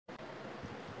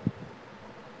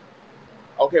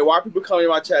Okay, why are people coming in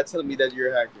my chat telling me that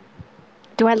you're a hacker?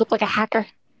 Do I look like a hacker?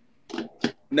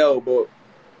 No, but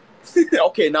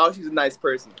okay, now she's a nice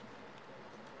person.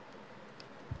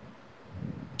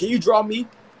 Can you draw me?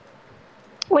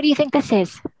 What do you think this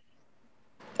is?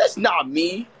 That's not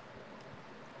me.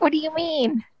 What do you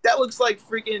mean? That looks like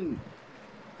freaking.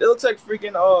 That looks like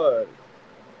freaking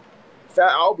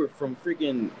Fat Albert from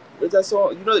freaking. What's that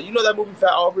song? You know that movie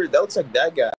Fat Albert? That looks like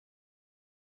that guy.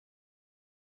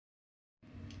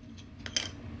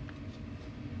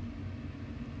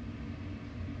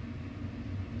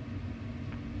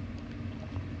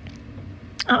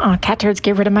 Cat turds,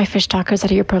 get rid of my fish tacos out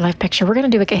of your pro-life picture. We're going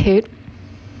to do a Kahoot.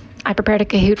 I prepared a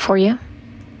Kahoot for you.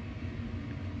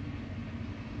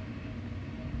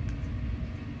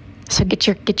 So get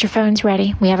your phones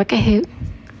ready. We have a Kahoot.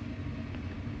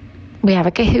 We have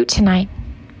a Kahoot tonight.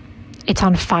 It's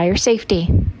on fire safety.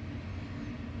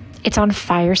 It's on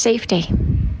fire safety.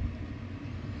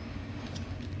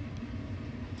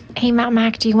 Hey, Mount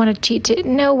Mac, do you want to cheat too?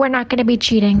 No, we're not going to be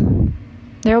cheating.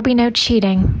 There will be no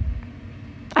cheating.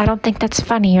 I don't think that's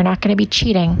funny. You're not going to be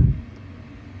cheating.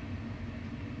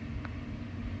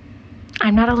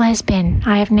 I'm not a lesbian.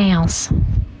 I have nails.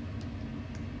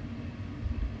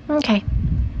 Okay.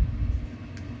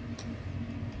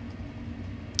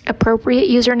 Appropriate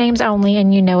usernames only,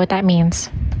 and you know what that means.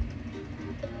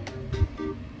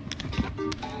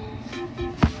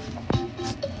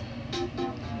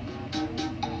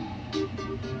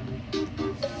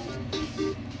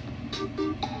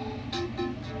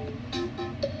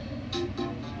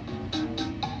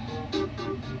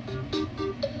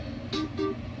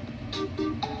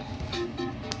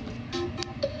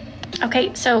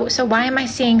 Okay, so why am I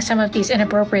seeing some of these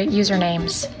inappropriate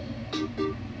usernames?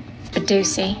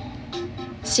 Badusi,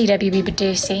 CWB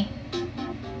Badusi,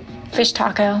 Fish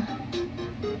Taco,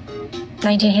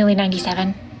 19 Haley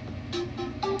 97,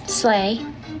 Slay,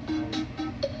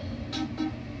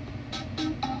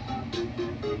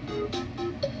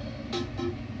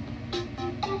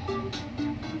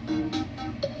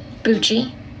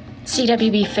 Bucci,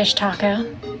 CWB Fish Taco,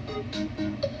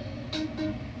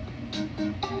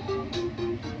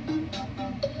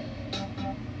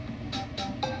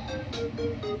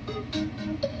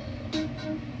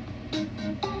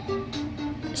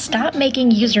 Stop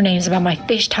making usernames about my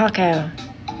fish taco.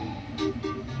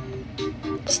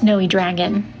 Snowy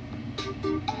Dragon.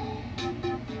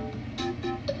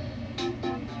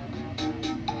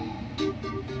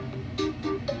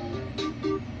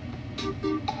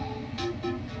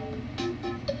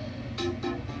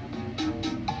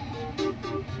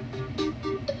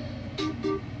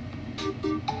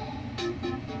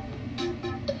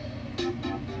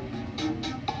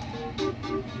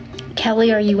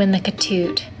 Kelly, are you in the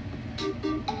Katoot?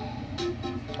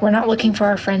 We're not looking for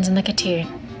our friends in the Katoot.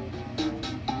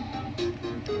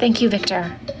 Thank you,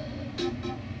 Victor.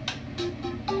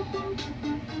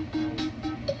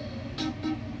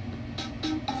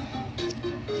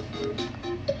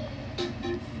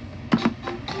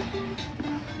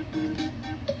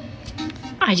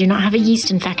 I do not have a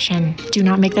yeast infection. Do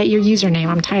not make that your username.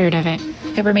 I'm tired of it.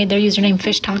 Whoever made their username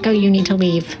Fish Taco, you need to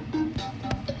leave.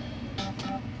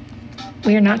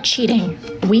 We are not cheating.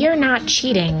 We are not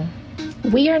cheating.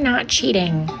 We are not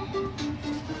cheating.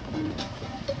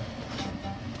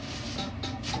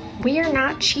 We are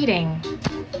not cheating.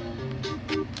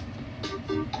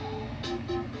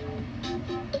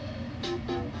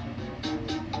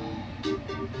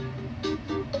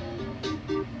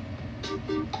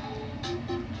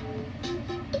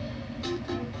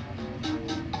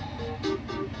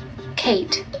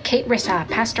 Kate Rissa,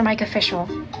 Pastor Mike Official.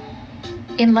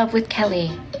 In Love with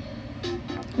Kelly.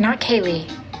 Not Kaylee.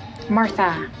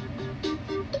 Martha.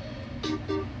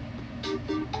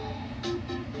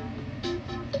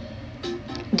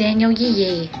 Daniel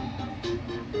Yee.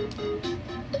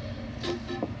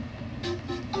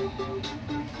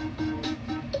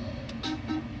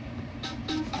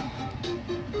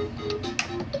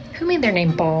 Who made their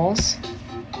name Balls?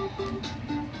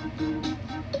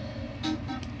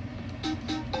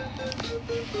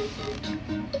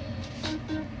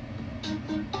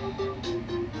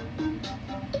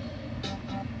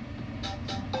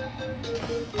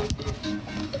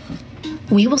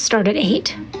 We will start at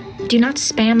 8. Do not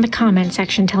spam the comment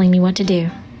section telling me what to do.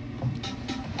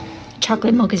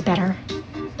 Chocolate milk is better.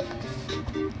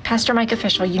 Pastor Mike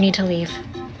Official, you need to leave.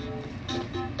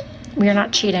 We are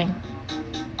not cheating.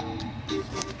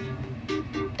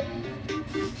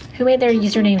 Who made their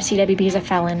username CWB as a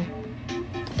felon?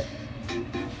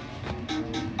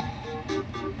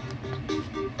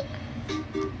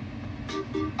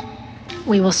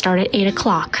 We will start at 8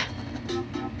 o'clock.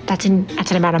 That's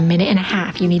in about a minute and a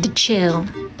half. You need to chill.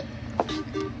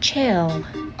 Chill.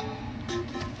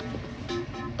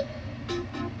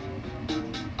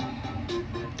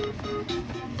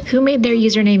 Who made their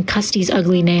username Custy's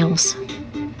Ugly Nails?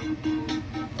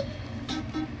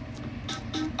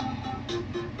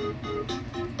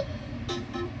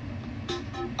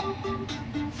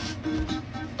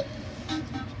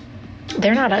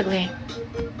 They're not ugly.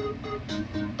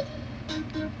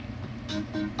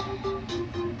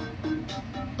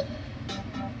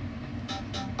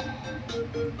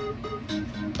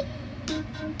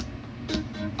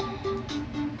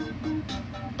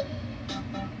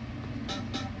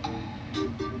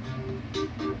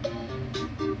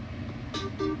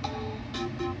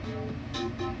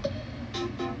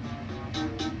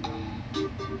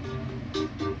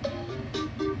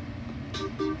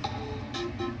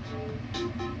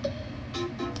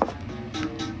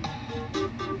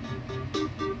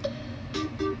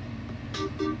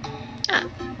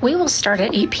 We will start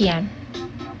at 8 p.m.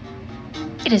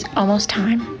 It is almost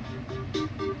time.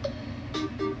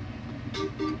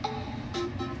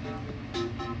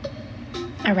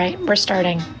 All right, we're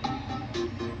starting.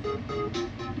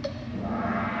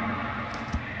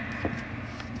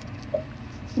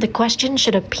 The question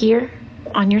should appear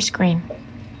on your screen.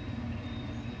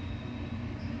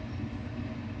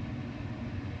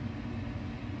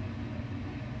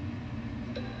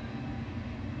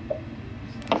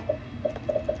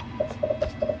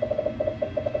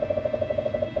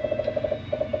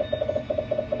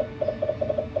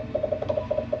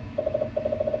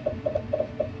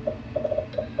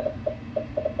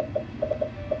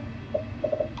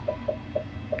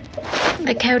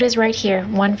 The code is right here,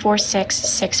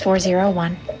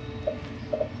 1466401.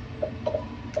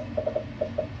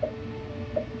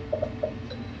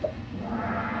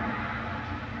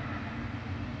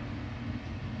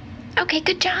 Okay,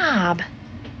 good job.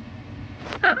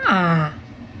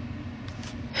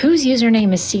 Whose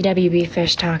username is CWB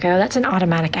Fish Taco? That's an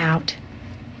automatic out.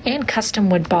 And custom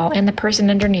wood ball, and the person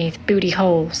underneath, booty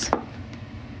holes.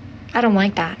 I don't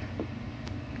like that.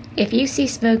 If you see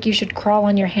smoke, you should crawl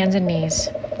on your hands and knees.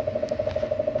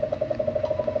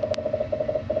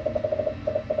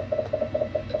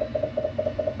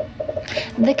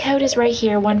 The code is right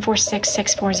here,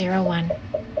 1466401.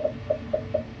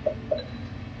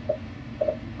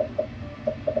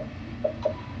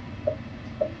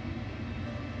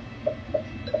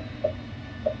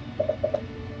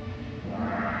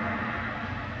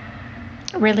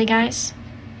 Really, guys?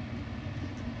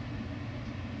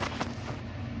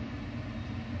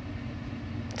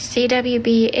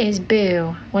 CWB is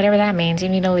boo. Whatever that means, you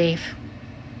need to leave.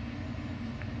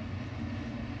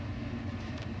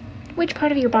 Which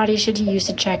part of your body should you use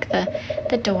to check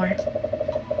the door?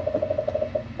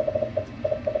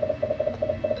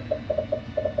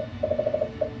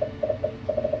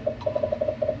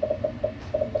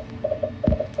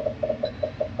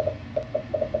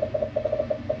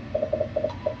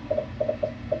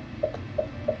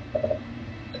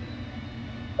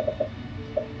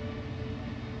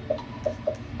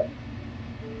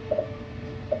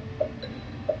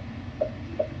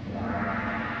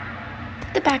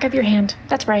 The back of your hand.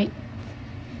 That's right.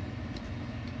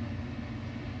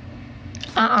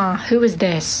 Who is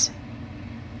this?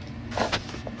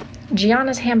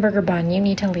 Gianna's hamburger bun, you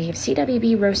need to leave.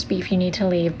 CWB roast beef, you need to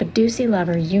leave. Badusi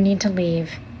lover, you need to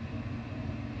leave.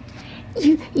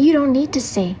 You don't need to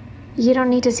see. You don't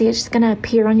need to see. It's just gonna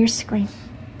appear on your screen.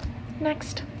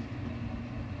 Next.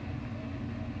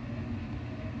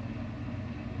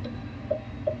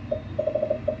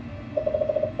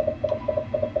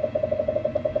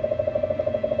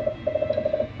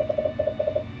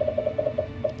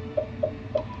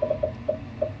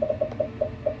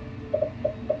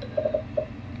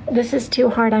 This is too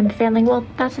hard, I'm failing. Well,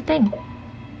 that's the thing.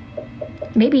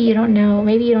 Maybe you don't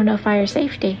know fire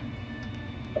safety.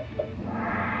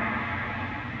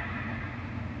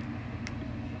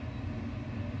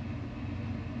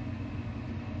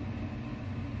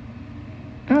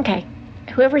 Okay,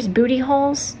 whoever's booty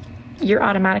holes, you're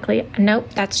automatically,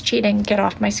 nope, that's cheating. Get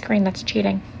off my screen, that's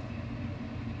cheating.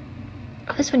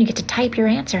 Oh, this one you get to type your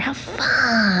answer, how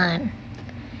fun.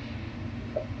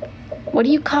 What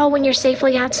do you call when you're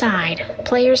safely outside?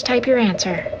 Players, type your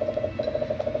answer.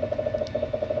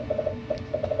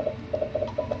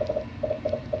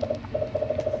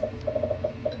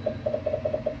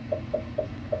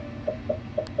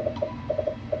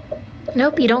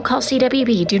 Nope, you don't call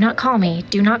CWB. Do not call me.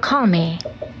 Do not call me.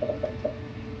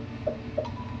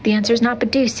 The answer's not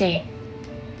Badusi.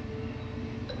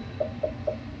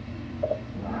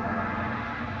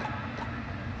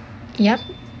 Yep.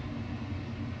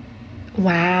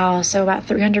 Wow, so about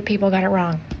 300 people got it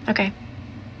wrong. Okay.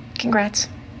 Congrats.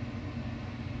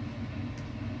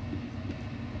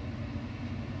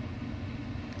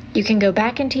 You can go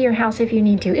back into your house if you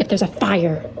need to, if there's a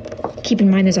fire. Keep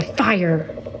in mind there's a fire.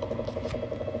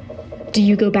 Do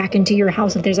you go back into your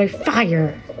house if there's a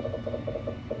fire?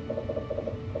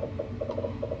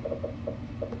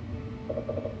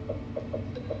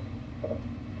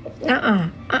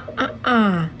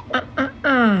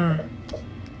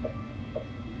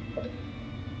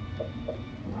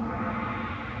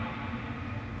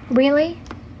 Really?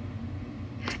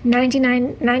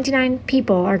 99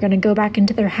 people are going to go back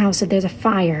into their house if there's a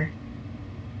fire.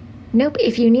 Nope,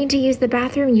 if you need to use the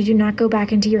bathroom, you do not go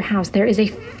back into your house. There is a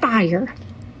fire.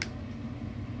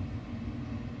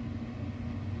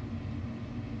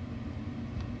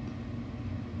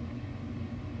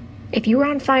 If you were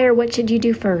on fire, what should you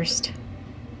do first?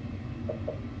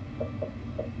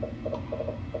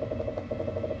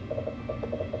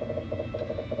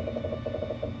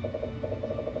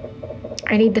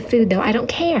 I need the food, though. I don't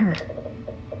care.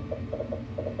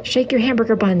 Shake your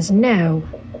hamburger buns. No.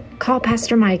 Call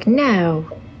Pastor Mike. No.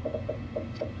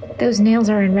 Those nails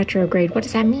are in retrograde. What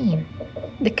does that mean?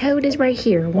 The code is right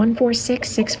here.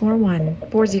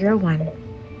 146641401.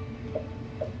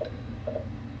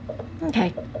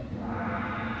 Okay.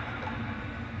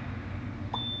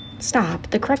 Stop.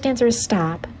 The correct answer is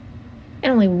stop.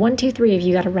 And only 1, 2, 3 of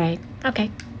you got it right.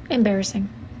 Okay. Embarrassing.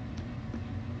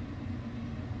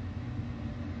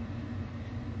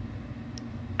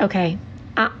 Okay.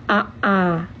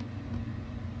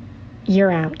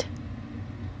 You're out.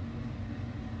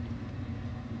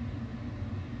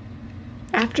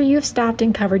 After you've stopped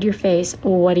and covered your face,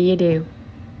 what do you do?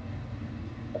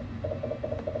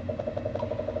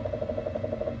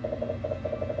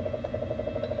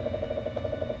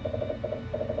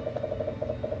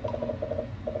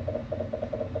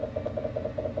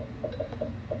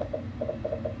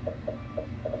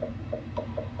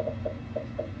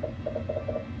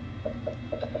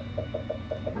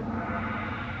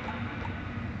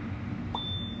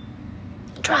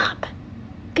 Drop.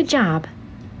 Good job.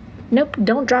 Nope,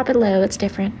 don't drop it low. It's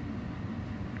different.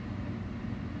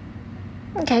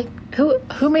 Okay.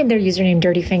 Who made their username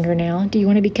Dirty Fingernail? Do you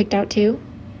want to be kicked out too?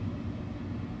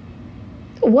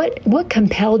 What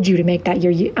compelled you to make that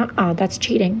your that's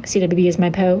cheating. CWB is my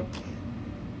Poe.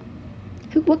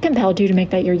 What compelled you to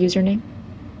make that your username?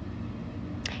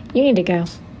 You need to go.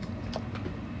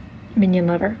 Minion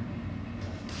lover.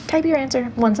 Type your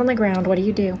answer. Once on the ground, what do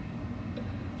you do?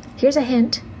 Here's a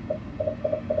hint.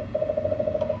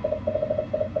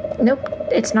 Nope,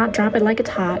 it's not drop it like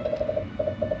it's hot.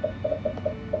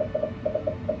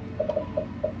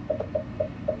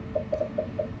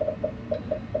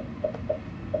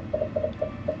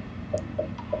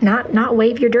 Not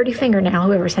wave your dirty finger now,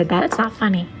 whoever said that. It's not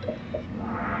funny.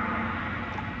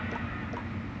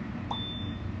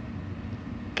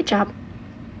 Good job.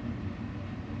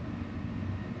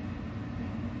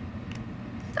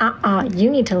 You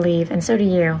need to leave, and so do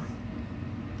you.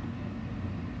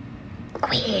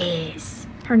 Quiz.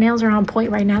 Her nails are on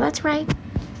point right now, that's right.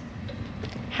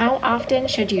 How often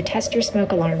should you test your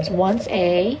smoke alarms? Once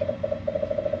a...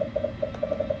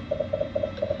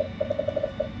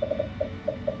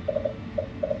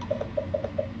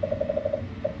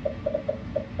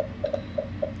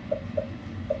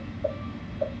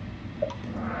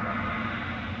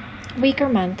 week or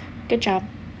month. Good job.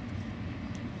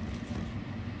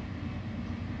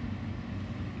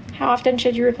 How often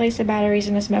should you replace the batteries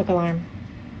in a smoke alarm?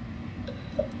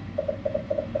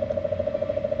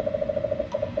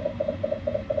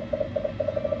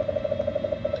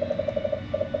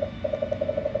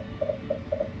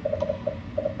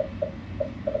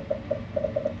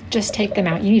 Just take them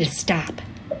out. You need to stop.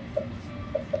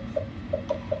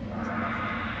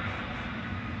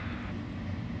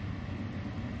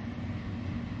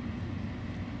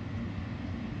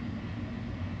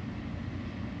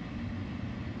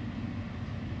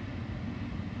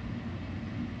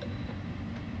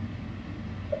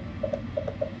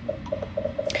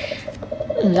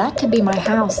 That could be my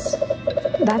house.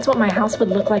 That's what my house would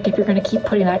look like if you're going to keep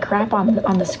putting that crap on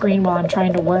the screen while I'm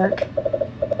trying to work.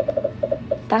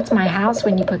 That's my house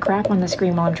when you put crap on the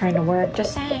screen while I'm trying to work.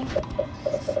 Just saying.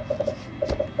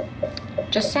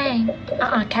 Just saying.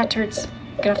 Cat turds.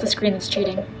 Get off the screen, that's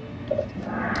cheating.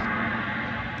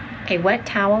 A wet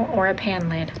towel or a pan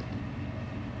lid?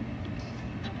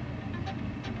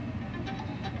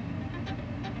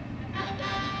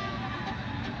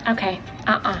 Okay.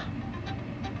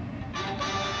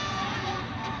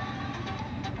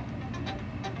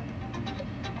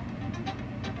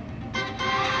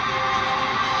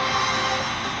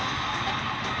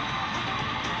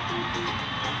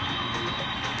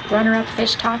 Runner-up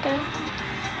fish taco.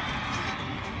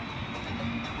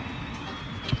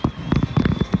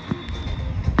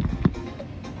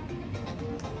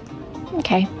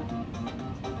 Okay.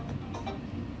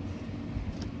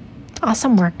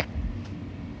 Awesome work.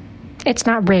 It's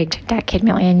not rigged, that Kid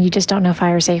Million. You just don't know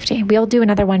fire safety. We'll do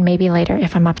another one maybe later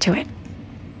if I'm up to it.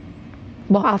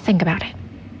 Well, I'll think about it.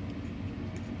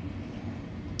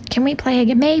 Can we play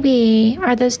again? Maybe.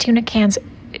 Are those tuna cans...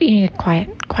 You need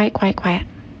quiet. Quiet, quiet, quiet.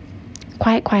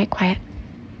 Quiet, quiet, quiet.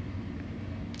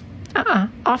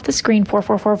 Off the screen,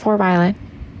 4444 Violet.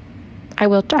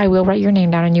 I will write your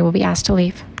name down and you will be asked to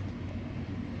leave.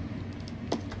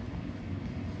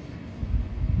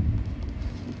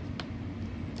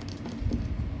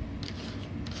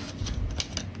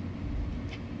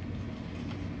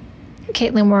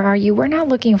 Caitlin, where are you? We're not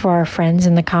looking for our friends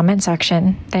in the comment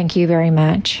section. Thank you very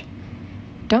much.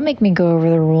 Don't make me go over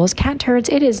the rules. Cat turds,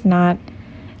 it is not...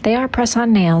 They are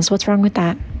press-on nails. What's wrong with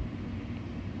that?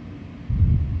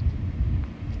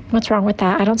 What's wrong with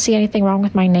that? I don't see anything wrong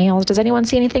with my nails. Does anyone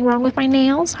see anything wrong with my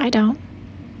nails? I don't.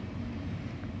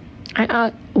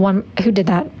 Who did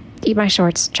that? Eat my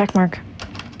shorts. Check mark.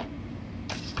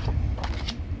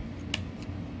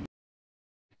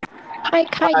 Hi,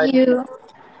 Caillou.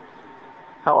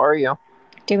 How are you?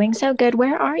 Doing so good.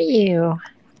 Where are you?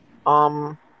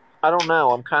 I don't know.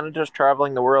 I'm kind of just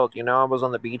traveling the world. You know, I was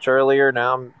on the beach earlier.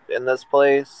 Now I'm in this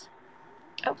place.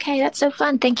 Okay, that's so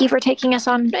fun. Thank you for taking us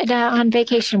on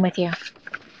vacation with you.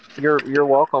 You're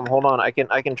welcome. Hold on. I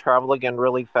can travel again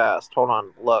really fast. Hold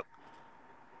on. Look.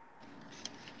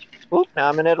 Oop, now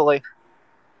I'm in Italy.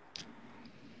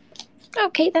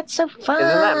 Okay, that's so fun.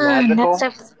 Isn't that magical?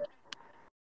 That's so...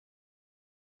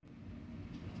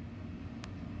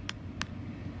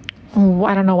 Oh,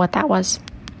 I don't know what that was.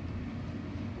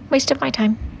 Waste of my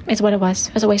time is what it was.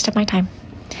 It was a waste of my time.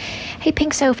 Hey,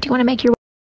 Pink Soph, do you want to make your...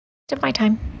 Waste of my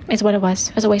time is what it was.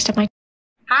 It was a waste of my...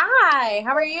 Hi,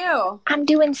 how are you? I'm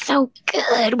doing so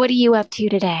good. What are you up to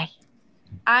today?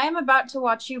 I'm about to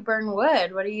watch you burn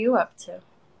wood. What are you up to?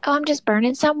 Oh, I'm just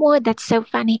burning some wood. That's so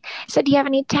funny. So do you have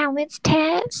any talents,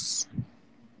 Tess?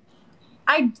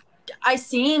 I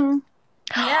sing.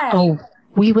 Yeah. Oh,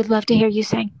 we would love to hear you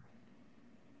sing.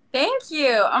 Thank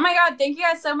you. Oh my God, thank you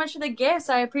guys so much for the gifts.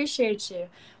 I appreciate you.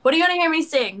 What do you want to hear me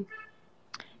sing?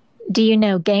 Do you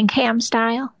know Gangnam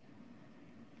Style?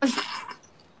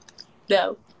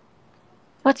 No.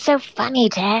 What's so funny,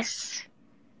 Tess?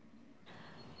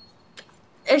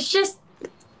 It's just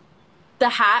the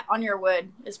hat on your wood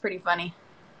is pretty funny.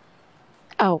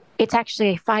 Oh, it's actually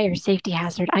a fire safety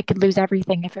hazard. I could lose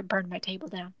everything if it burned my table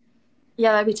down.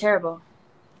 Yeah, that'd be terrible.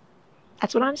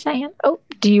 That's what I'm saying. Oh,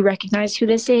 do you recognize who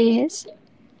this is?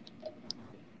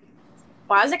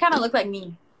 Why does it kind of look like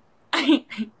me?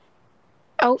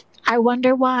 Oh, I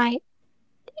wonder why.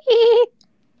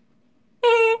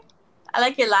 I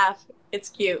like your laugh. It's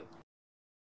cute.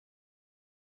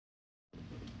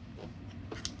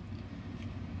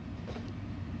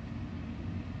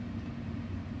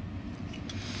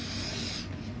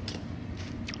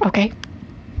 Okay.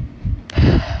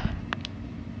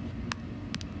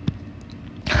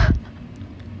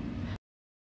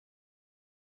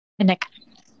 Nick.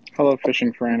 Hello,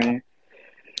 Fishing Franny.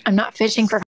 I'm not fishing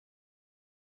for...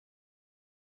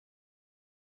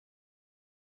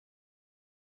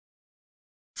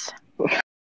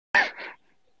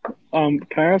 Can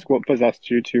I ask what possessed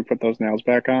you to put those nails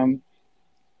back on?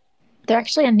 They're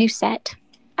actually a new set.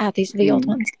 These are the old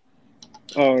ones.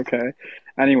 Oh, okay.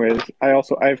 Anyways, I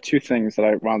have two things that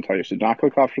I want to tell you. So do not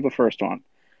click off for the first one.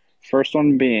 First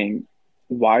one being,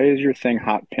 why is your thing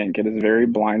hot pink? It is very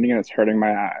blinding and it's hurting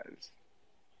my eyes.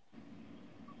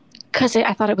 Because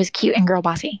I thought it was cute and girl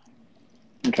bossy.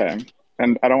 Okay.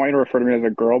 And I don't want you to refer to me as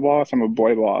a girl boss. I'm a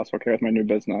boy boss, okay, with my new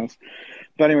business.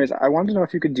 But anyways, I wanted to know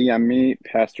if you could DM me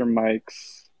Pastor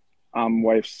Mike's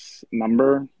wife's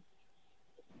number.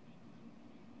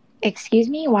 Excuse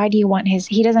me? Why do you want his...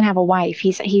 He doesn't have a wife.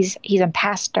 He's a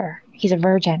pastor. He's a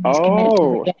virgin. He's committed to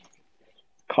virgin.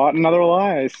 Caught another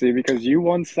lie, see, because you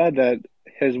once said that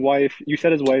his wife... You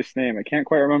said his wife's name. I can't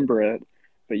quite remember it,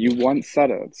 but you once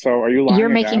said it. So are you lying? You're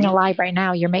making a lie right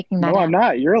now. You're making that No, up. I'm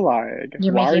not. You're lying.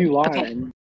 Why are you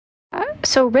lying? Okay.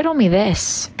 So riddle me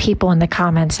this, people in the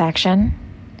comment section.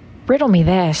 Riddle me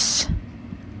this.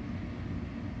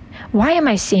 Why am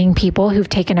I seeing people who've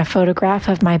taken a photograph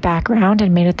of my background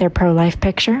and made it their pro-life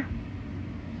picture?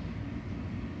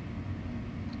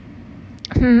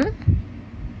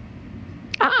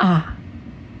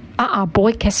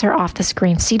 Boy kisser off the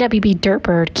screen. CWB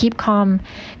Dirtbird. Keep calm.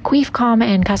 Queef calm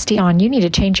and custody on. You need to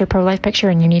change your pro-life picture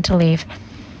and you need to leave.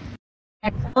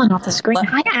 Pulling off the screen.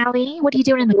 Hi, Allie. What are you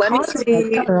doing in the Let me car,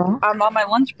 see. girl? I'm on my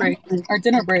lunch break or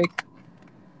dinner break.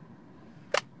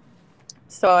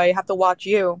 So I have to watch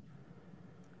you,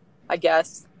 I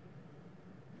guess.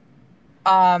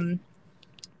 All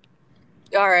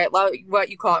right, what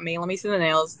you caught me. Let me see the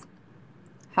nails.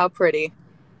 How pretty.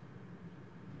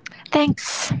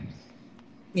 Thanks.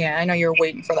 Yeah, I know you're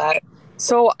waiting for that.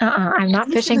 So I'm not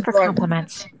fishing for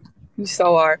compliments. You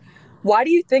so are. Why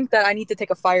do you think that I need to take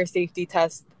a fire safety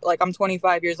test? Like, I'm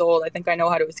 25 years old. I think I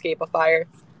know how to escape a fire.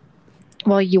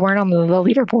 Well, you weren't on the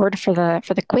leaderboard for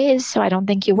the quiz, so I don't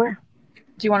think you were.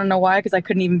 Do you want to know why? Because I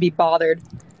couldn't even be bothered.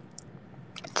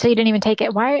 So you didn't even take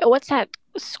it. Why? What's that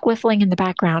squiffling in the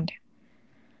background?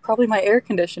 Probably my air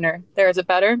conditioner. There, is it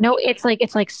better? No, it's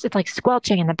like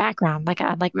squelching in the background,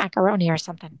 like macaroni or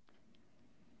something.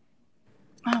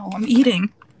 Oh, I'm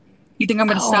eating. You think I'm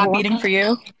going to stop eating for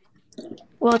you?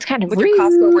 Well, it's kind of with rude. Your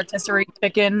Costco rotisserie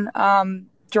chicken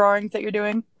drawings that you're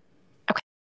doing. Okay.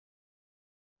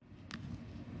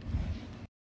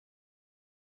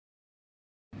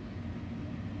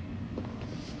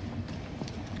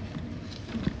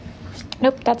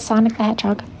 Nope, that's Sonic the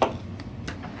Hedgehog.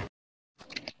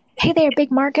 Hey there, Big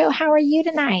Marco. How are you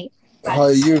tonight? How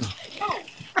are you?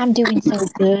 I'm doing so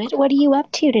good. What are you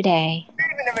up to today?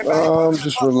 I'm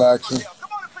just relaxing.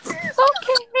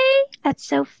 Okay, that's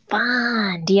so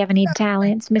fun. Do you have any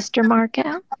talents, Mr.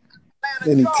 Marco?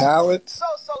 Any talents?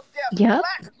 Yep.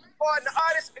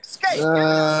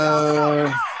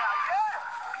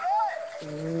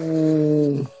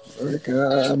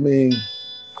 I mean,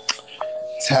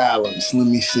 talents. Let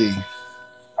me see.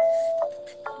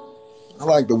 I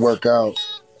like to work out.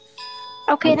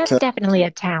 Okay, that's definitely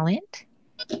a talent.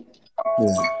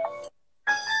 Yeah.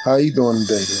 How you doing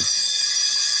today, then?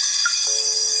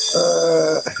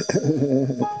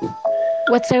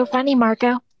 What's so funny,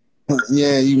 Marco?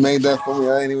 Yeah, you made that for me.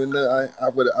 I didn't even know. I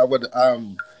would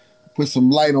put some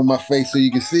light on my face so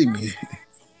you can see me.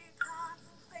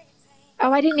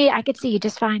 Oh, I didn't need. I could see you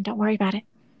just fine. Don't worry about it.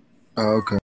 Oh,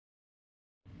 okay.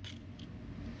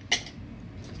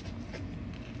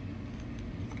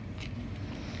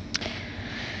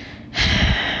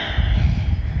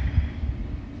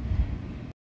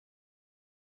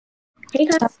 Hey,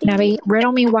 Nabby,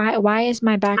 riddle me why is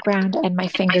my background and my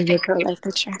finger your pro-life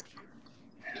picture?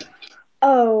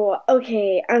 Oh,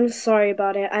 okay. I'm sorry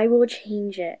about it. I will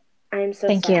change it. I'm so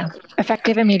Thank sorry. you.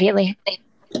 Effective immediately.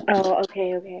 Oh,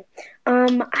 okay.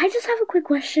 I just have a quick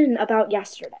question about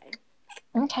yesterday.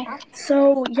 Okay.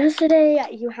 So yesterday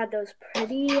you had those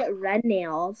pretty red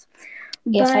nails.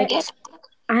 Yes, I but did.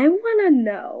 I want to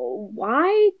know,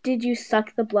 why did you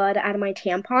suck the blood out of my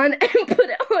tampon and put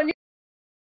it on your...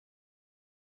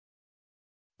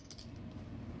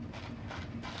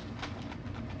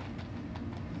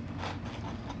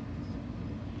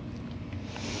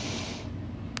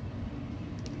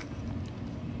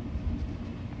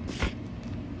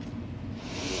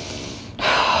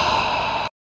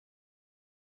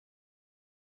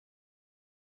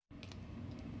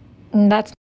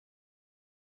 That's...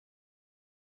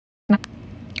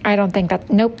 I don't think that...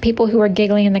 Nope, people who are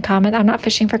giggling in the comments... I'm not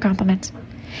fishing for compliments.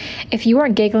 If you are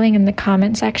giggling in the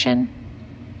comment section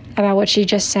about what she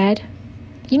just said,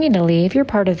 you need to leave. You're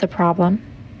part of the problem.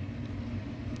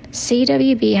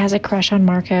 CWB has a crush on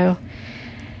Marco.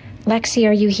 Lexi,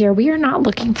 are you here? We are not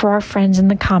looking for our friends in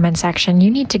the comment section.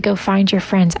 You need to go find your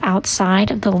friends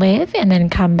outside of the live and then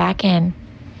come back in.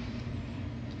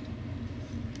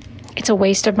 It's a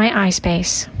waste of my eye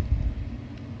space.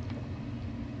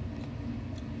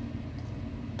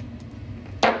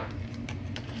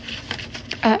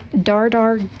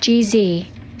 Dardar GZ,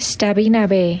 Stubby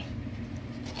Nubby,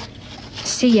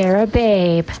 Sierra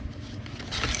Babe,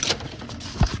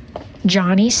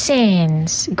 Johnny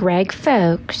Sins, Greg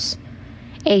Folks,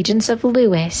 Agents of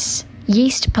Lewis,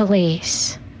 Yeast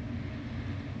Police,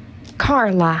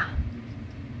 Carla,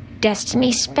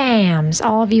 Destiny Spams.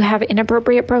 All of you have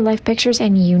inappropriate pro-life pictures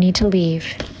and you need to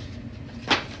leave.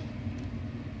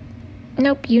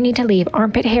 Nope, you need to leave.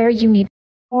 Armpit hair, you need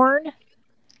porn.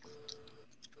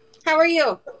 How are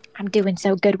you? I'm doing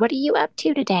so good. What are you up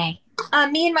to today?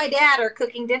 Me and my dad are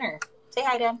cooking dinner. Say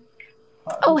hi, Dad.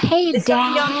 Oh, hey, This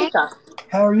Dad. on TikTok.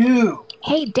 How are you?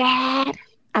 Hey, Dad.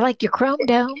 I like your chrome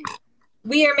dome.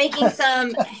 We are making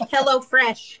some Hello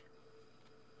Fresh.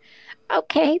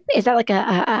 Okay. Is that like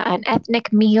an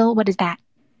ethnic meal? What is that?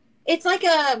 It's like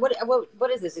a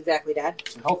what is this exactly, Dad?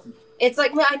 It's healthy. It's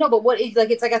like, well, I know, but what is like?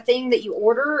 It's like a thing that you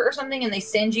order or something, and they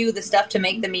send you the stuff to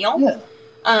make the meal.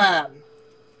 Yeah.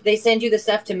 they send you the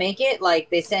stuff to make it. Like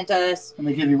they sent us. And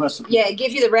they give you recipe. Yeah, it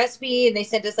gives you the recipe, and they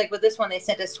sent us like with this one. They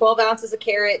sent us 12 ounces of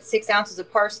carrots, 6 ounces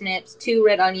of parsnips, 2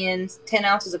 red onions, 10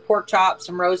 ounces of pork chops,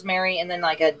 some rosemary, and then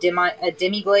like a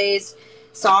demi glaze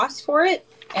sauce for it.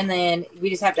 And then we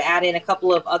just have to add in a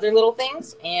couple of other little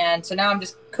things. And so now I'm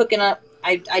just cooking up.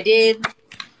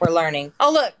 We're learning.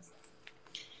 Oh look,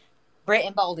 Brett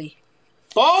and Baldy.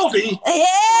 Baldy?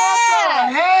 Yeah.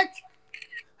 What the heck?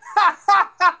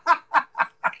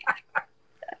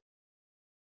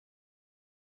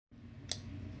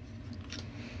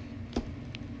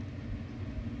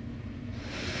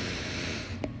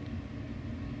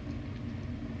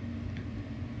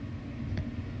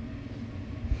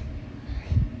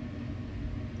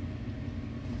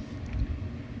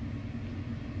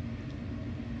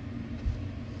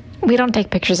 We don't take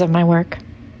pictures of my work.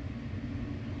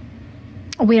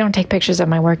 We don't take pictures of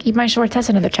my work. Eat my shorts, that's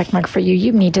another check mark for you.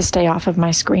 You need to stay off of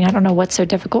my screen. I don't know what's so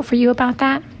difficult for you about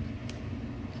that.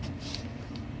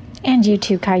 And you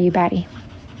too, Caillou Batty.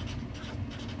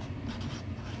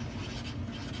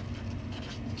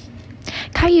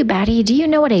 Caillou Batty, do you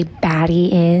know what a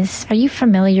baddie is? Are you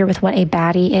familiar with what a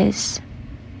baddie is?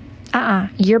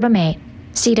 Yerba mate.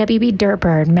 CWB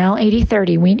Dirtbird, Mel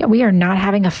 8030. We are not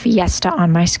having a fiesta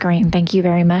on my screen. Thank you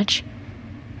very much.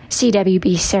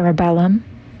 CWB Cerebellum.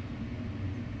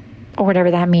 Or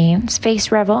whatever that means.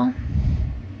 Face Revel.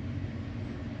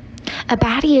 A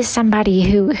baddie is somebody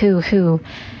who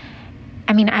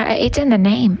I mean, it's in the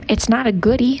name. It's not a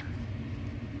goodie.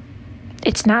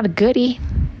 It's not a goodie.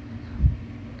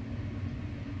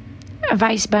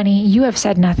 Vice Bunny, you have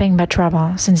said nothing but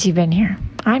trouble since you've been here.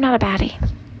 I'm not a baddie.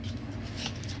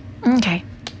 Okay.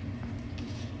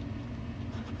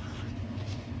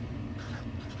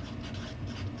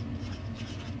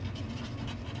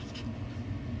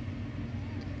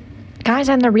 Guys,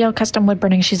 I'm the real custom wood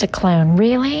burning. She's a clone.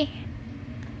 Really?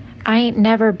 I ain't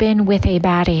never been with a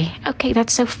baddie. Okay,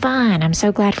 that's so fun. I'm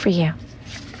so glad for you.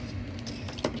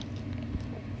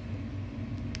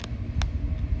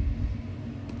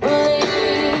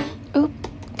 Oop,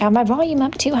 got my volume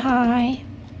up too high.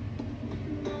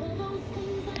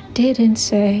 Didn't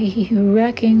say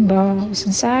wrecking balls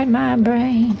inside my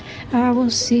brain. I will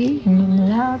see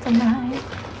you out the night.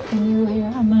 Can you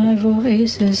hear my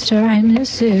voice this time?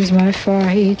 This is my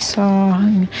fight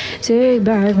song. Take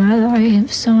back my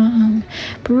life song.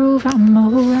 Prove I'm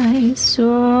alright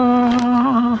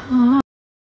song.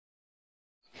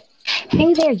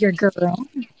 Hey there, your girl.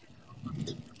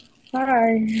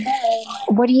 Hi.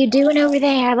 What are you doing over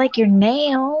there? I like your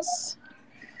nails.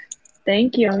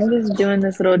 Thank you. I'm just doing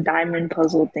this little diamond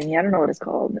puzzle thing. I don't know what it's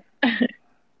called.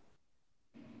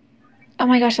 Oh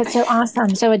my gosh, that's so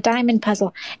awesome. So a diamond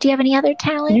puzzle. Do you have any other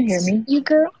talents? Can you hear me? You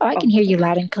girl? Oh, I can hear you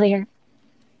loud and clear.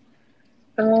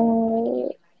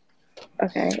 Oh,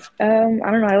 okay. I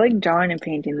don't know. I like drawing and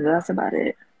painting, but that's about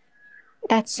it.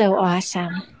 That's so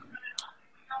awesome.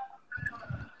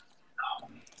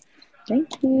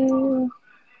 Thank you.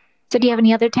 So do you have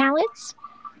any other talents?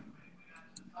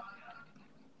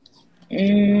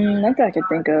 Not that I could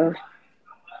think of.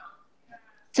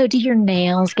 So do your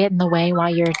nails get in the way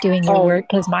while you're doing your work?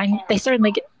 Because mine, they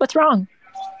certainly get... What's wrong?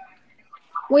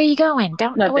 Where are you going?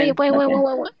 Don't... Nothing,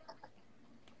 Wait.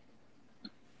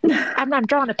 I'm not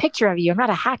drawing a picture of you. I'm not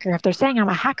a hacker. If they're saying I'm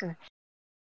a hacker.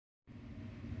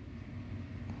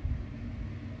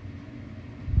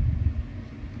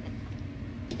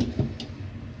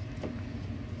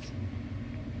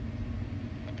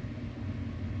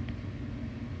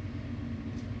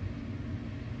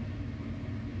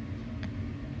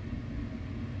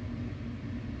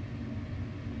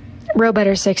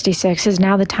 Robetter66, is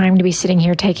now the time to be sitting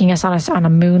here taking us on a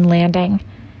moon landing?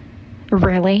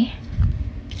 Really?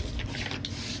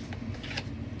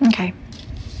 Okay.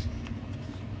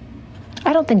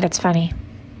 I don't think that's funny.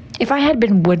 If I had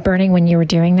been wood burning when you were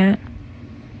doing that,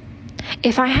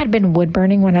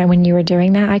 when you were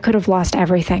doing that, I could have lost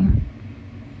everything.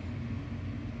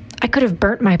 I could have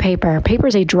burnt my paper. Paper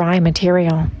is a dry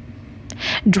material.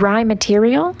 Dry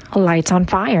material lights on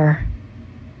fire.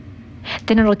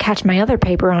 Then it'll catch my other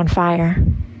paper on fire.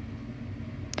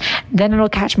 Then it'll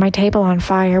catch my table on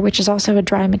fire, which is also a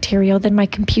dry material. Then my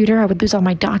computer, I would lose all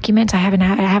my documents. I haven't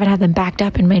had them backed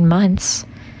up in months.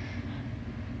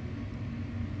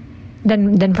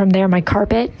 Then from there, my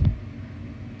carpet,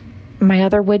 my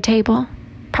other wood table,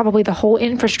 probably the whole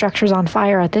infrastructure's on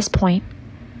fire at this point.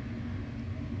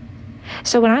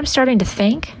 So what I'm starting to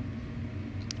think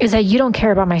is that you don't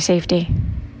care about my safety,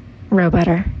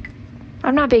 Robetter.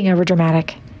 I'm not being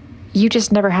overdramatic. You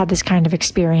just never had this kind of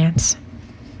experience.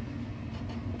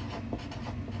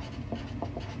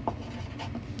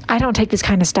 I don't take this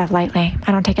kind of stuff lightly.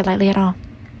 I don't take it lightly at all.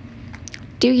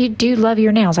 Do you love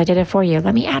your nails? I did it for you.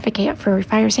 Let me advocate for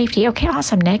fire safety. Okay,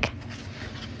 awesome, Nick.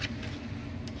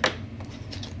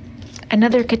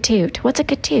 Another katoot. What's a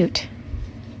katoot?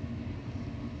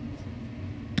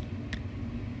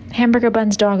 Hamburger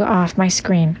buns dog off my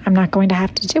screen. I'm not going to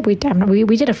have to do. We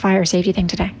did a fire safety thing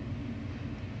today.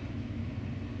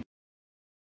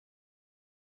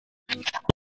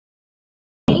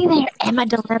 Hey there, Emma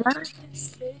Dilemma.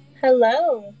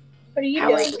 Hello. What are you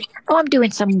How are doing? you? Oh, I'm doing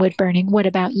some wood burning. What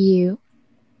about you?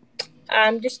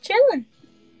 I'm just chilling.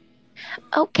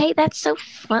 Okay, that's so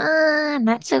fun.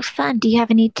 That's so fun. Do you have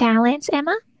any talents,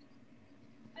 Emma?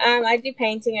 I do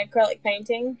painting, acrylic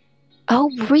painting.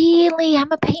 Oh, really?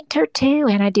 I'm a painter too,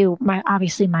 and I do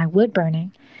obviously my wood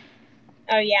burning.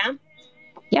 Oh yeah?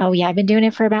 Yeah, oh yeah, I've been doing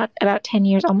it for about 10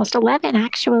 years, almost 11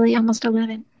 actually, almost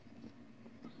 11.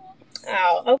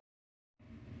 Oh, okay.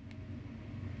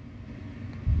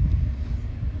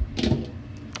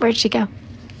 Where'd she go?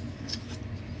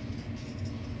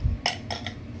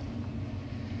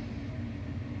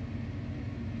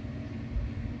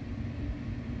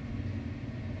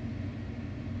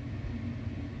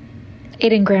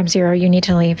 Aiden Graham Zero, you need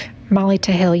to leave. Molly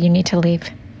Tahill, you need to leave.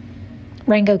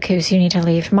 Rango Coos, you need to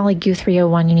leave. Molly Goo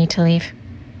 301, you need to leave.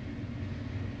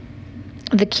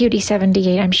 The Cutie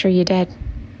 78, I'm sure you did.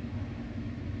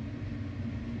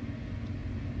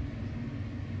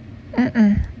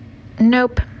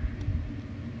 Nope.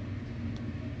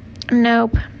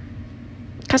 Nope.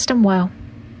 Custom Woe,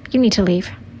 you need to leave.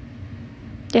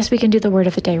 Yes, we can do the word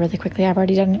of the day really quickly. I've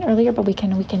already done it earlier, but I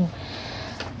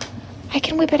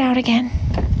can whip it out again.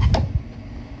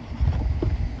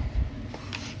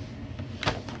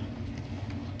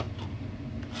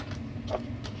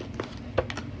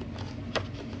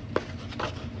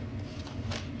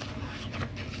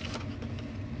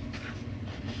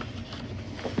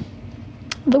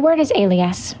 The word is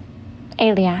alias.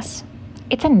 Alias.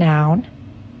 It's a noun.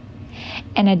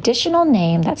 An additional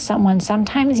name that someone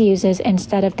sometimes uses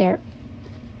instead of their...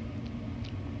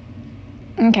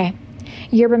 Okay.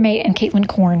 Yerba Mate and Caitlin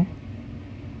Korn.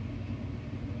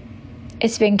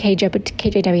 It's been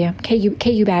KJW.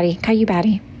 KU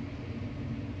Batty.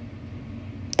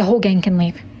 The whole gang can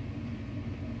leave.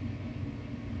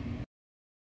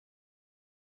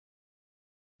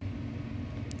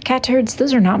 Cat turds,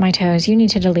 those are not my toes. You need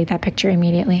to delete that picture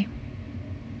immediately.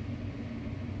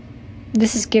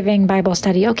 This is giving Bible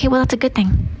study. Okay, well, that's a good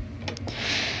thing.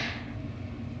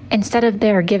 Instead of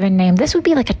their given name, this would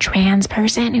be like a trans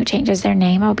person who changes their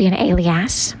name. It would be an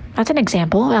alias. That's an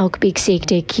example.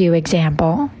 LGBTQ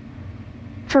example.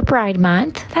 For Pride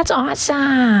Month. That's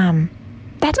awesome.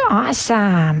 That's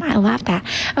awesome. I love that.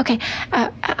 Okay,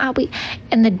 I'll be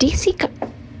in the DC...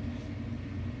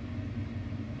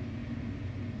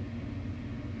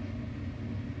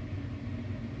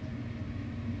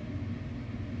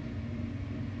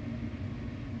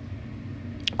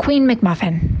 Queen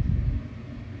McMuffin.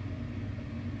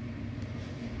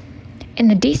 In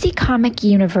the DC comic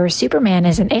universe, Superman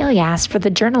is an alias for the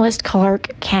journalist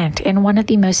Clark Kent. In one of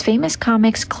the most famous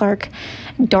comics, Clark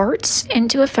darts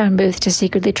into a phone booth to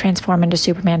secretly transform into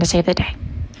Superman to save the day.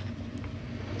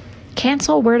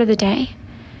 Cancel word of the day?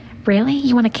 Really?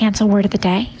 You want to cancel word of the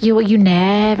day? You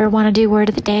never want to do word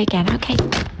of the day again? Okay.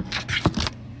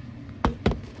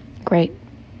 Great.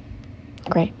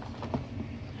 Great.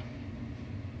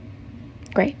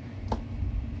 Great.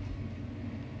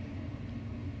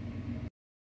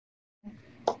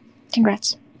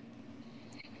 Congrats.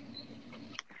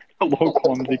 Hello,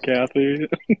 clumsy Kathy.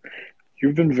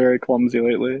 You've been very clumsy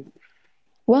lately.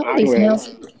 Well,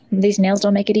 these nails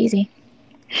don't make it easy.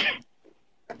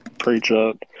 Preach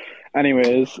it.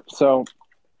 Anyways, so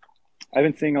I've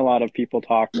been seeing a lot of people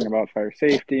talking about fire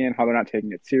safety and how they're not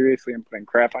taking it seriously and putting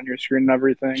crap on your screen and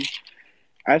everything.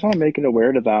 I just want to make it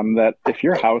aware to them that if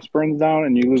your house burns down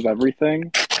and you lose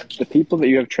everything, the people that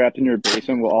you have trapped in your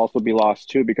basement will also be lost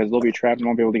too, because they'll be trapped and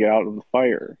won't be able to get out of the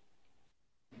fire.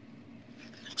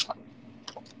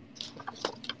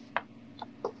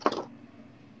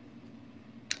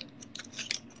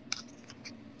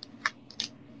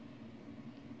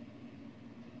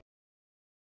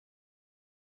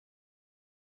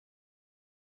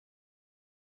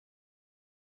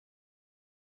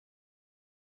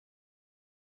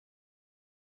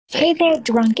 Hey there,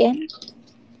 drunken.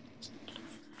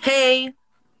 Hey.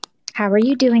 How are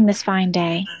you doing this fine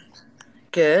day?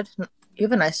 Good. You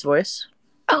have a nice voice.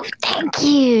 Oh, thank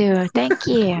you. Thank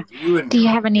you. Do you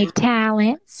have any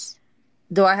talents?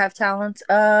 Do I have talents?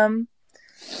 It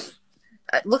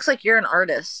looks like you're an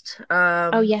artist.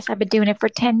 Oh, yes. I've been doing it for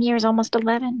 10 years, almost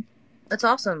 11. That's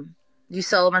awesome. You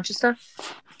sell a bunch of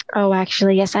stuff? Oh,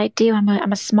 actually, yes, I do.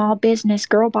 I'm a small business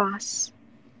girl boss.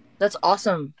 That's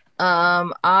awesome.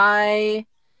 Oh my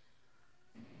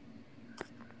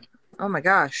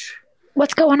gosh.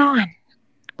 What's going on?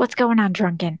 What's going on,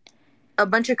 Drunken? A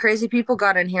bunch of crazy people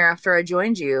got in here after I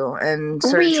joined you and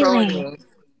started trolling me.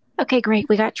 Okay, great.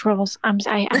 We got trolls. I'm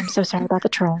so sorry about the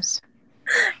trolls.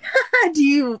 Do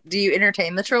you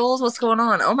entertain the trolls? What's going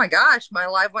on? Oh my gosh, my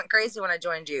live went crazy when I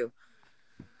joined you.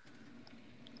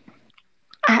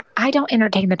 I don't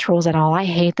entertain the trolls at all. I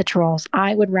hate the trolls.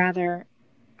 I would rather.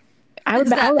 I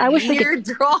wish we could.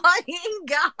 Drawing,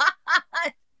 God.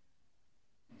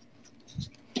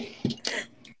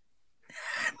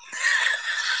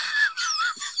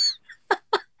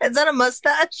 Is that a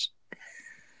mustache?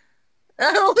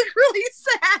 I look really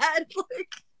sad.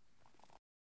 Like.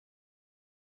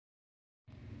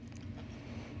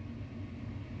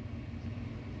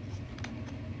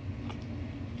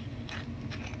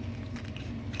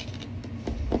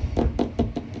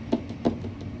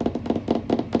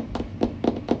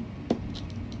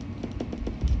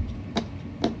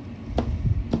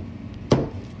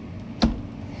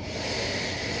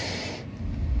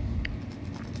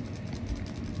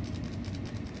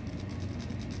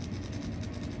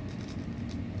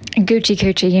 Gucci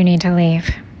Coochie, you need to leave.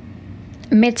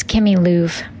 Mitz Kimmy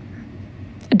Louvre.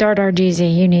 Dardar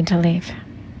Jeezy, you need to leave.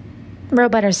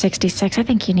 Robutter 66, I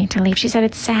think you need to leave. She said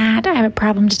it's sad. I have a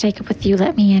problem to take up with you.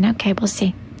 Let me in. Okay, we'll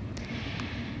see.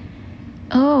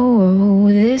 Oh,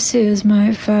 this is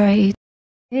my fight.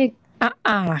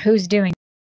 Who's doing?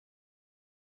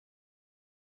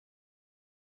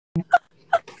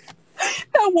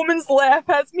 That woman's laugh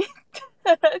has me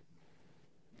dead.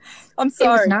 I'm sorry.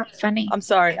 It was not funny. I'm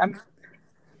sorry.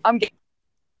 I'm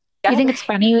You think it's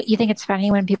funny? You think it's funny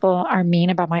when people are mean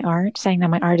about my art, saying that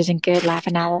my art isn't good,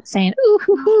 laughing at it, saying "ooh,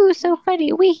 hoo, hoo, so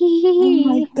funny." Wee. Oh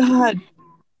my God.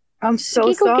 I'm so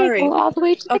giggle, sorry. Giggle, all the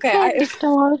way to the candy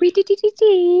store. Wee dee dee dee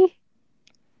dee.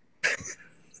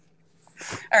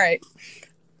 All right.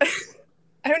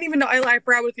 I don't even know. I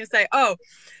was gonna say. Oh,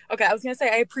 okay. I was gonna say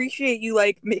I appreciate you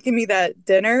like making me that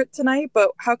dinner tonight,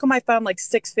 but how come I found like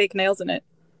 6 fake nails in it?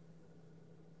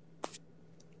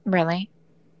 Really?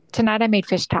 Tonight I made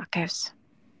fish tacos.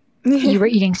 You were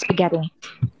eating spaghetti.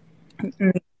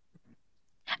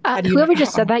 Whoever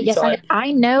just said that, yes,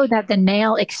 I know that the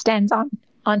nail extends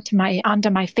onto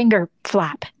my finger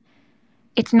flap.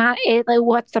 It's not.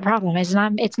 What's the problem?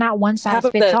 It's not one size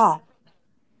fits all.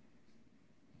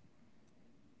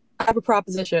 I have a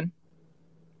proposition.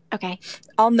 Okay.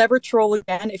 I'll never troll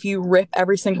again if you rip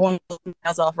every single one of the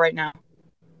nails off right now.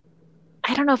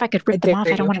 I don't know if I could rip them off.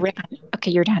 I don't want to rip them.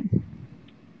 Okay, you're done.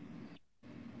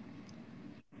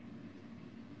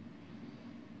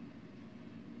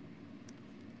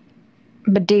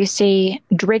 But do you see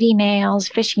Dritty nails,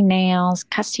 fishy nails,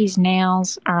 Custy's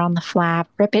nails are on the flap.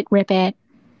 Rip it, rip it.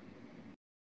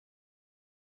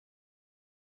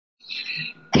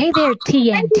 Hey there,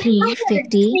 TNT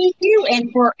 50. You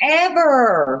and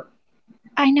forever.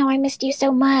 I know, I missed you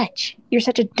so much. You're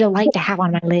such a delight to have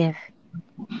on my live.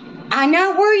 I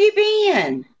know. Where you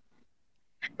been?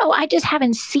 Oh, I just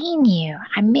haven't seen you.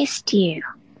 I missed you.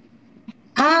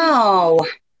 Oh,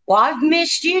 well, I've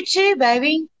missed you too,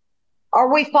 baby.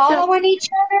 Are we following each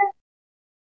other?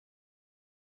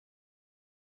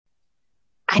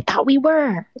 I thought we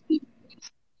were.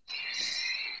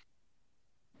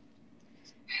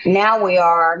 Now we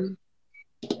are.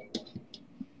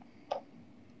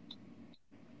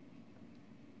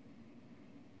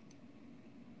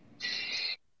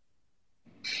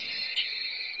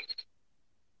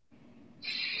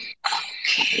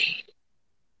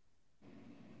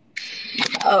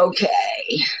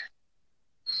 Okay.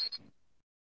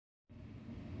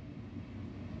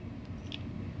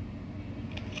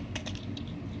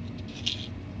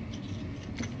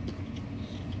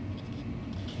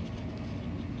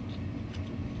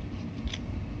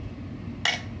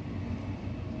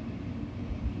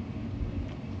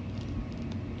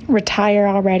 Retire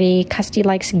already. Custy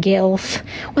likes gilf.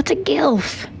 What's a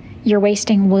gilf? You're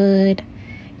wasting wood.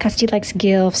 Custy likes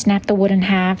gilf. Snap the wood in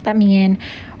half. Let me in.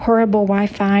 Horrible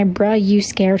Wi-Fi. Bruh, you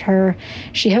scared her.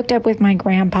 She hooked up with my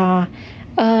grandpa.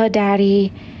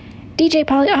 Daddy. DJ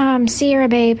Polly, Sierra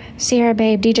babe,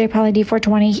 DJ Polly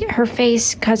D420. Her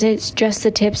face, cause it's just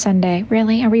the tip Sunday.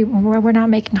 Really? We're not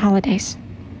making holidays.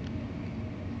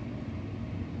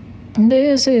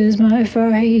 This is my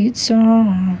fight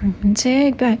song.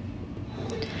 Take back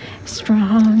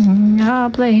strong. I'll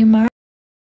play my.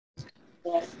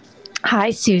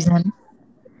 Hi, Susan.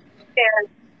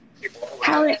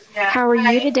 How are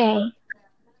you today?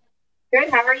 Good.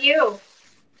 How are you?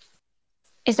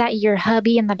 Is that your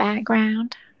hubby in the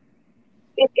background?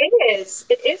 It is.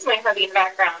 It is my hubby in the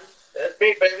background. That's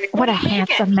me, baby. What a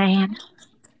handsome man.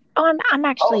 Oh, I'm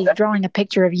actually drawing a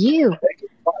picture of you.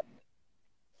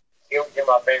 You're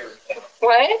my favorite.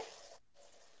 What?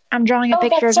 I'm drawing a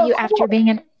picture of that's so you cool. after being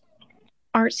in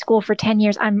art school for 10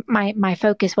 years. My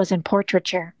focus was in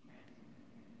portraiture.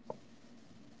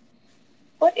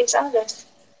 What is all this?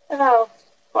 Oh,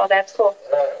 well, that's cool. All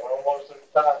right, we're almost at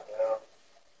the top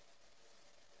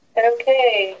now.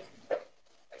 Okay.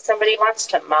 Somebody wants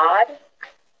to mod?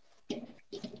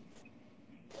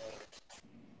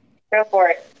 Go for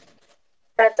it.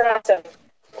 That's awesome.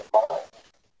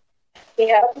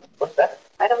 Yeah. What's that?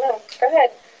 I don't know. Go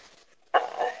ahead.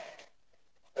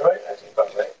 All right, that's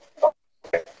about right.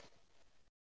 Okay.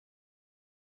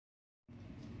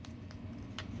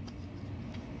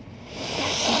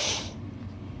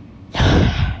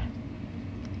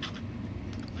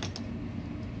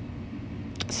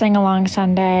 Sing Along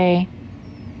Sunday.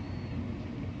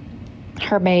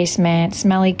 Her Basement.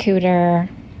 Smelly Cooter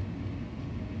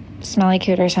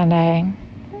Sunday.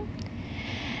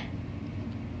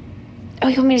 Oh,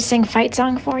 you want me to sing Fight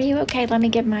Song for you? Okay, let me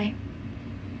get my...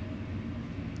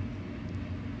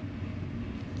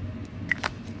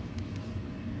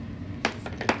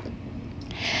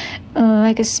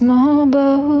 Like a small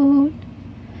boat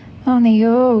on the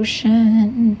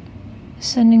ocean,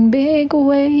 sending big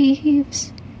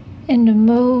waves into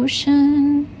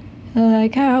motion,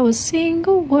 like how a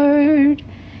single word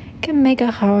can make a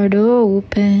heart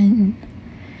open.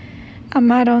 I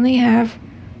might only have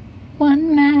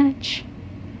one match,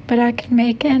 but I can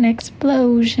make an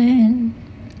explosion.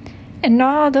 And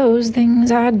all those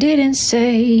things I didn't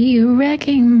say,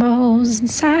 wrecking balls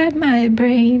inside my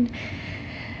brain.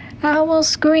 I will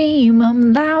scream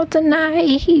them loud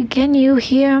tonight. Can you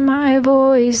hear my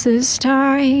voice this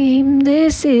time?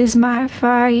 This is my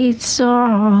fight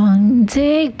song.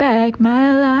 Take back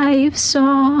my life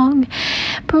song.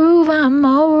 Prove I'm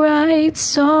alright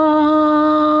song.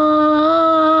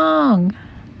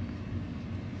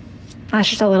 That's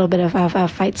just a little bit of a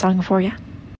fight song for you.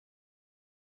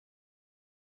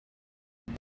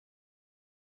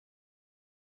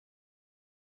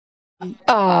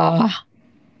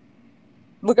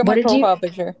 Look at my profile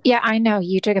picture. Yeah, I know.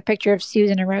 You took a picture of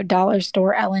Susan and wrote Dollar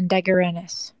Store Ellen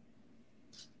Degerenis.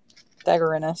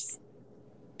 Degerenis.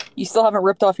 You still haven't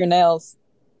ripped off your nails.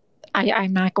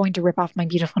 I'm not going to rip off my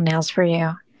beautiful nails for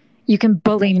you. You can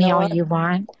bully me all you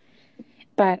want.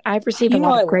 But I've received a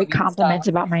lot of great compliments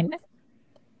about my...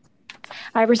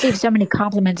 I've received so many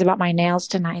compliments about my nails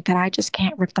tonight that I just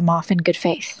can't rip them off in good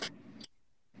faith.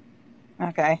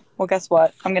 Okay. Well, guess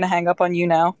what? I'm going to hang up on you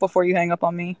now before you hang up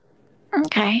on me.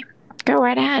 Okay. Go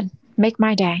right ahead. Make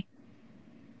my day.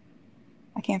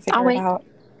 I can't figure it out.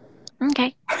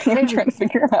 Okay. I'm trying to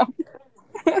figure it out.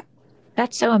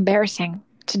 That's so embarrassing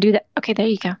to do that. Okay, there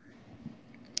you go.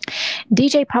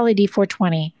 DJ Polly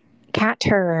D420, Cat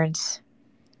Turds,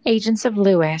 Agents of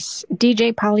Lewis,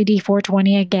 DJ Polly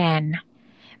D420 again,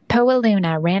 Poa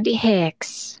Luna, Randy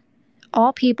Hicks,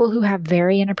 all people who have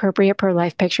very inappropriate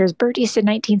pro-life pictures. Bertie said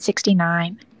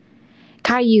 1969,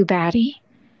 Caillou Batty,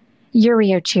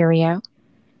 Yurio Cheerio,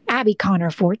 Abby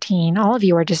Connor 14. All of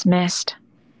you are dismissed.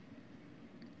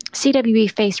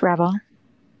 CWB Face Rebel.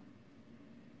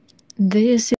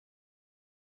 This is...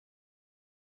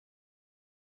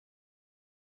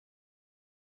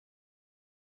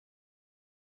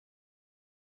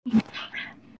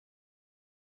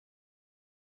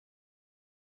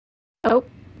 Oh.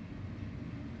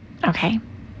 Okay.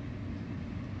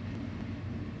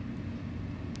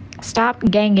 Stop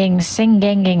ganging, sing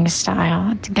ganging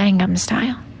style. It's Gangnam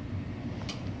style.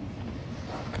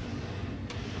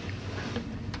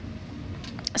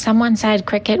 Someone said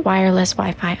Cricket wireless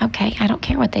Wi-Fi. Okay, I don't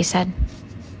care what they said.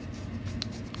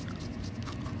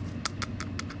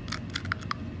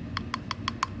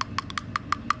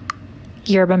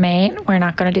 Yerba mate, we're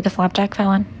not going to do the flapjack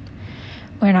felon.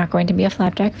 We're not going to be a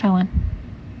flapjack felon.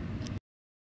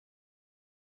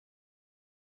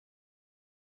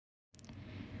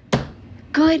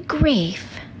 Good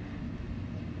grief.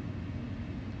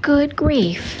 Good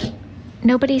grief.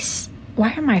 Nobody's...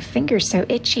 Why are my fingers so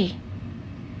itchy?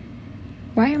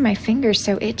 Why are my fingers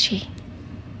so itchy?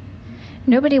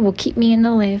 Nobody will keep me in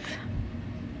the live.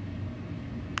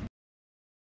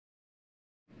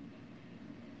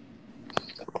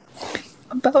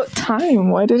 About time.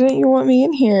 Why didn't you want me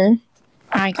in here?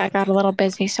 I got a little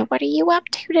busy. So what are you up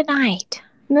to tonight?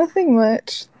 Nothing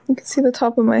much. You can see the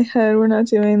top of my head. We're not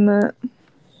doing that.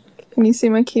 Can you see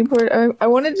my keyboard? I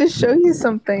wanted to show you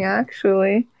something,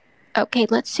 actually. Okay,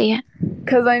 let's see it.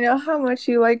 Because I know how much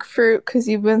you like fruit because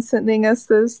you've been sending us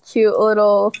those cute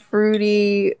little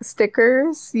fruity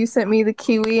stickers. You sent me the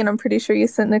kiwi, and I'm pretty sure you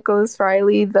sent Nicholas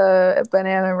Riley the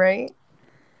banana, right?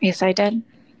 Yes, I did.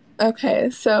 Okay,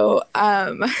 so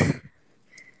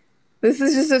this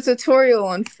is just a tutorial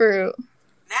on fruit.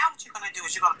 Now what you're going to do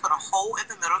is you're going to put a hole in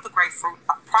the middle of the grapefruit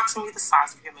approximately the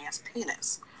size of your man's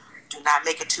penis. Do not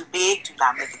make it too big. Do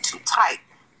not make it too tight.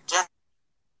 Just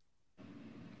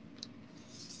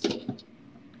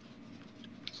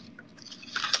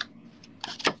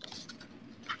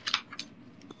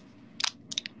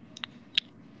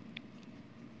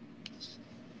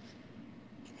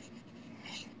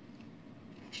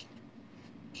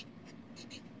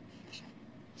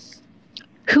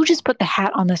Who just put the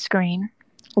hat on the screen?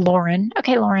 Lauren.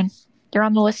 Okay, Lauren, you're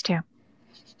on the list too.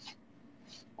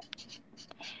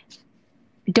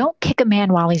 Don't kick a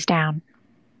man while he's down.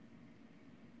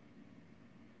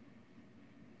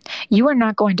 You are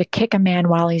not going to kick a man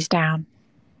while he's down.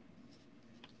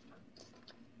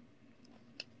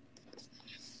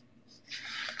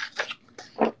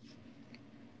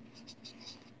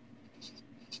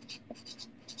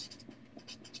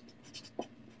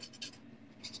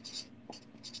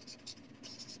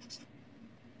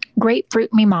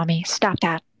 Grapefruit me mommy. Stop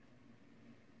that.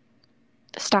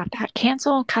 Stop that.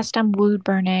 Cancel custom wood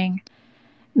burning.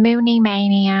 Mooney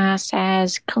Mania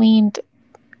says cleaned.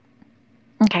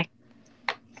 Okay.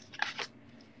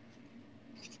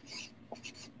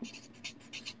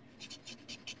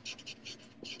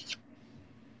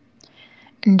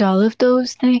 And all of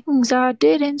those things I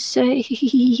didn't say,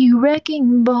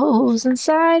 wrecking balls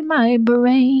inside my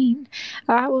brain.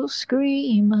 I will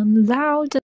scream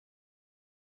aloud.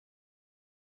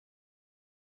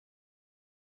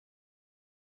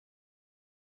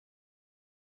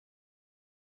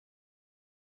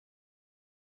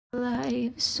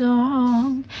 Life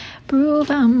song, prove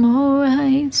I'm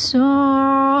alright song.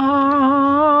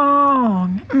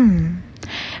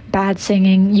 Bad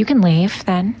singing. You can leave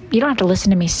then. You don't have to listen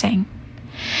to me sing.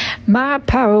 My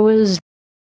power was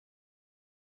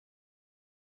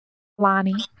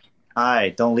Lonnie. Hi,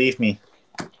 don't leave me.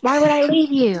 Why would I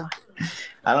leave you?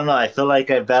 I don't know. I feel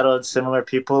like I battled similar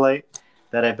people like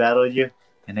that I battled you,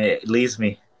 and it leaves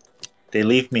me. They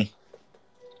leave me.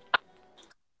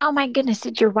 Oh my goodness,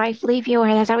 did your wife leave you, or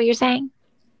is that what you're saying?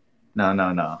 No.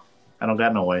 I don't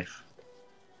got no wife.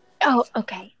 Oh,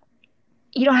 okay.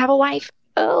 You don't have a wife?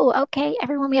 Oh, okay.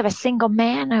 Everyone, we have a single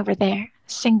man over there.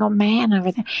 Single man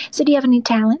over there. So do you have any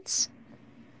talents?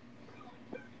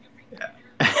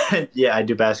 Yeah, I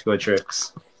do basketball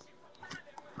tricks.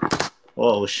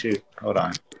 Whoa, shoot. Hold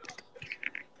on.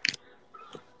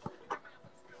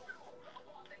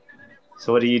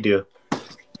 So what do you do?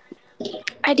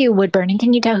 I do wood burning.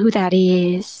 Can you tell who that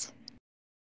is?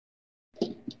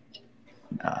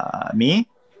 Me?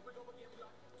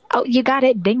 Oh, you got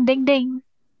it. Ding, ding, ding.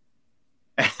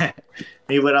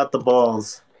 Me without the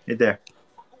balls. Right there.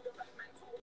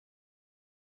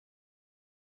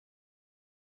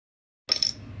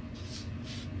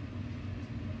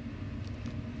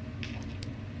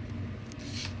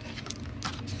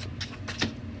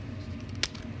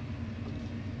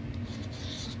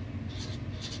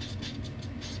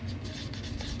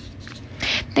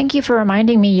 Thank you for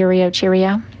reminding me, Yurio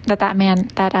Cheerio, that man,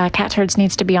 Cat Turds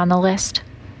needs to be on the list.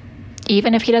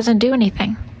 Even if he doesn't do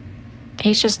anything.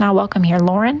 He's just not welcome here.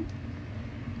 Lauren,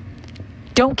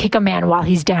 don't kick a man while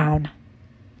he's down.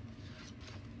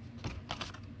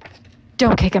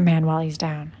 Don't kick a man while he's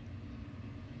down.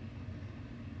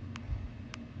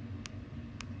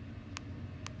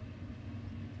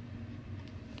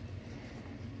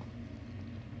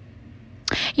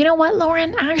 You know what,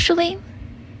 Lauren? Actually,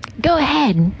 go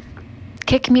ahead.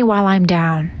 Kick me while I'm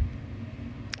down.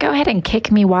 Go ahead and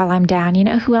kick me while I'm down. You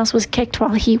know who else was kicked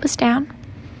while he was down?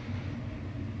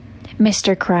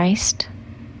 Mr. Christ.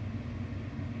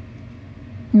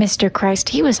 Mr. Christ,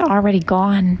 he was already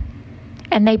gone.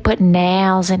 And they put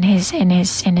nails in his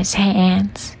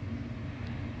hands.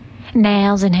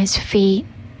 Nails in his feet.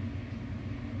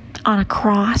 On a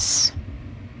cross.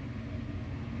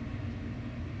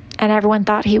 And everyone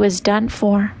thought he was done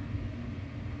for.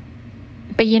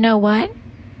 But you know what?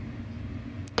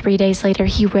 3 days later,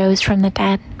 he rose from the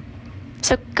dead.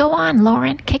 So go on,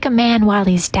 Lauren. Kick a man while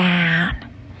he's down.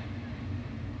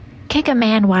 Kick a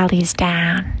man while he's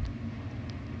down.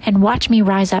 And watch me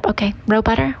rise up. Okay,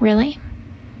 Robutter, really?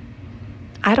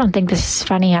 I don't think this is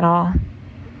funny at all.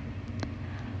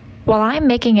 While I'm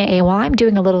doing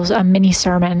a mini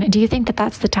sermon, do you think that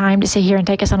that's the time to sit here and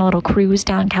take us on a little cruise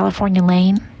down California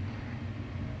Lane?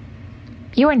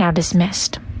 You are now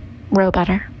dismissed,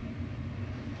 Robutter.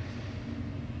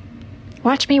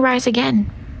 Watch me rise again.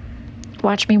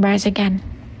 Watch me rise again.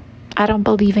 I don't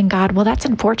believe in God. Well, that's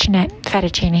unfortunate,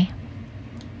 Fettuccine.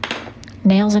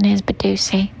 Nails in his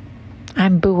Badusi.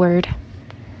 I'm bored.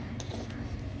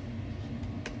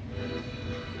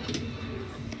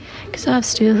 Cause I've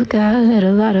still got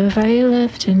a lot of fight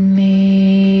left in me.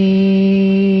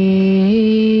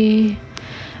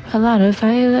 A lot of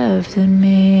fight left in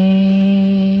me.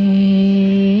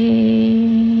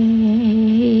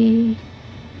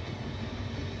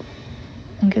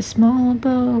 Like a small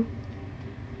boat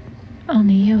on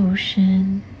the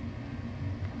ocean,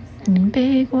 and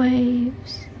big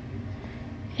waves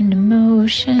into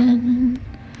motion.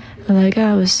 Like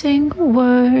I was single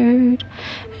word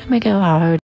and make it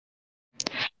hard.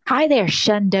 Hi there,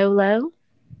 Shundolo.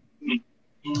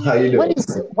 How you doing?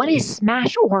 What is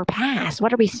smash or pass?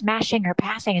 What are we smashing or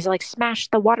passing? Is it like smash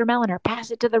the watermelon or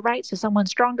pass it to the right so someone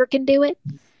stronger can do it?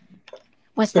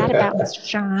 What's that about, Mr.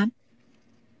 Sean?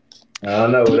 I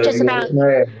don't know. Teach us Whatever about.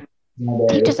 you want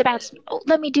to Teach us about. Oh,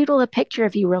 let me doodle a picture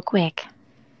of you real quick.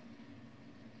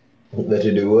 Let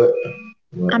you do what?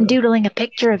 I'm doodling a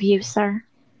picture of you, sir.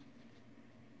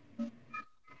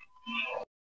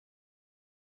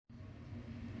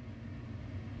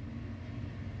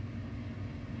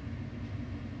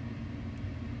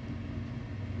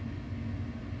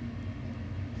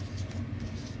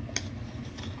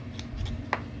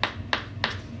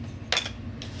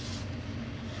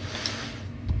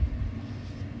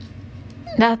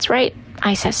 That's right,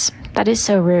 Isis. That is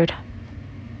so rude.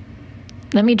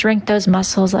 Let me drink those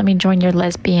muscles. Let me join your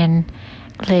lesbian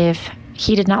live.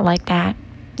 He did not like that.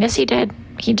 Yes, he did.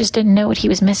 He just didn't know what he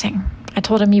was missing. I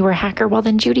told him you were a hacker. Well,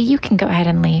 then, Judy, you can go ahead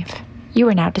and leave. You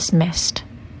are now dismissed.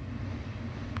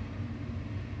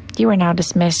 You are now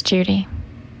dismissed, Judy.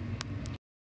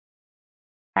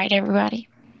 Right, everybody?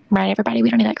 Right, everybody?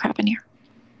 We don't need that crap in here.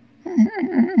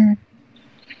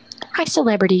 Hi,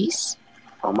 celebrities.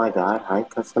 Oh my god, hi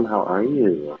Custom, how are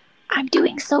you? I'm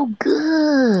doing so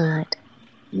good.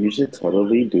 You should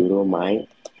totally doodle my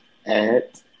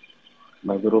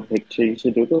little picture. You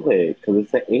should doodle it, because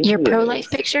it's an alias. Your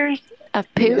pro-life picture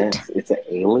of Poot? Yes, it's an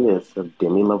alias of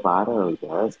Demi Lovato,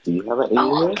 yes. Do you have an alias?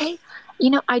 Oh, okay.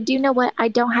 You know, I do know what, I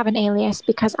don't have an alias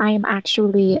because I am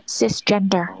actually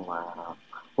cisgender. Oh, wow.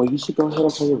 Well, you should go ahead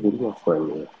and play a video for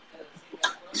me.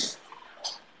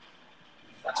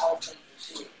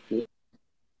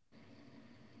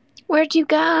 Where'd you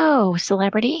go,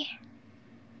 celebrity?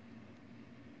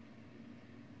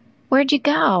 Where'd you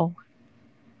go?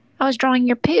 I was drawing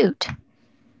your Poot.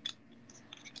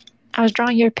 I was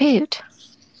drawing your Poot.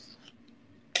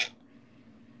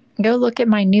 Go look at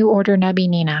my new order, Nubby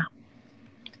Nina.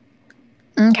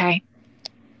 Okay.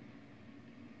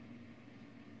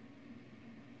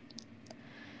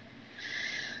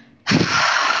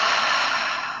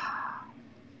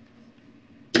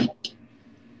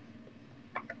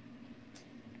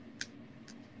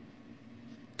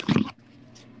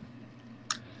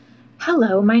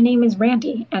 Hello, my name is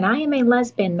Randy, and I am a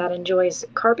lesbian that enjoys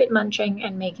carpet munching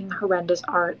and making horrendous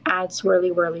art. Add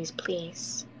swirly whirlies,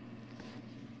 please.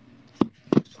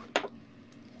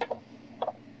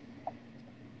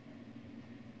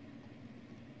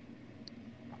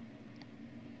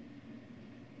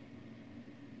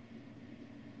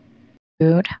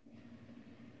 Dude.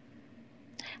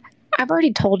 I've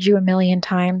already told you a million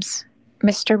times,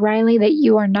 Mr. Riley, that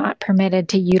you are not permitted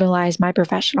to utilize my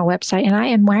professional website, and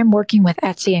I'm working with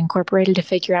Etsy Incorporated to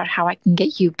figure out how I can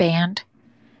get you banned.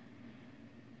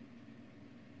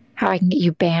 How I can get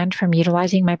you banned from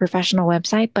utilizing my professional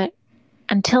website, but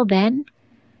until then,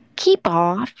 keep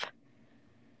off.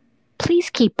 Please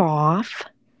keep off.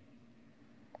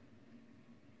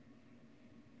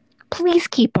 Please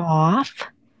keep off.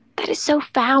 That is so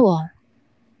foul.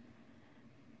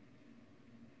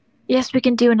 Yes, we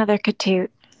can do another katoot.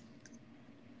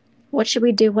 What should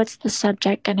we do? What's the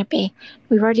subject gonna be?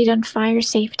 We've already done fire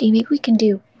safety. Maybe we can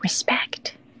do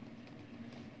respect.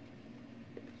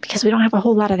 Because we don't have a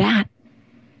whole lot of that.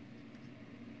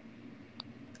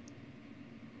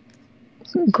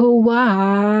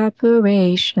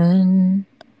 Cooperation.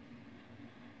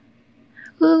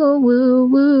 Woo, woo,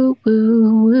 woo,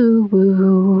 woo, woo,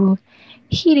 woo.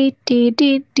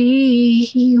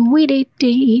 Hee-dee-dee-dee-dee.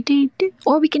 Wee-dee-dee-dee-dee.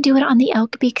 Or we can do it on the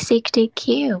Elk Beak Safety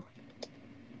Q.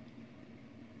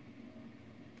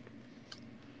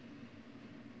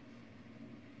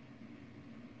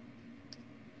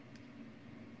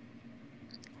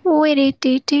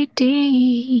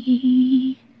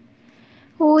 Wee-dee-dee-dee-dee.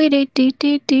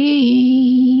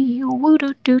 Wee-dee-dee-dee-dee.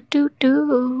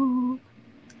 Woo-doo-doo-doo-doo.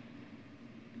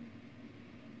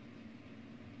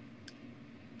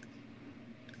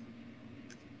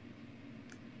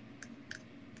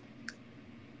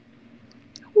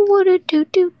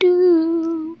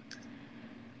 Do-do-do-do-do.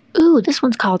 Ooh, this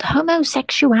one's called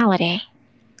homosexuality.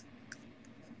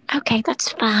 Okay, that's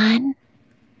fun.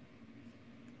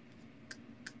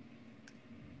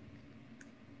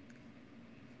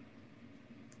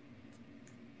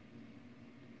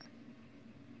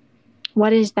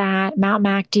 What is that? Mount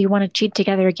Mac, do you want to cheat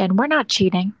together again? We're not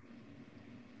cheating.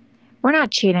 We're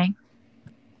not cheating.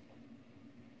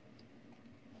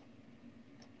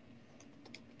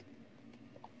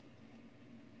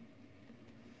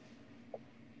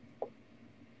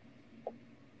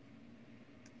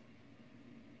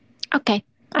 Okay,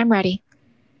 I'm ready.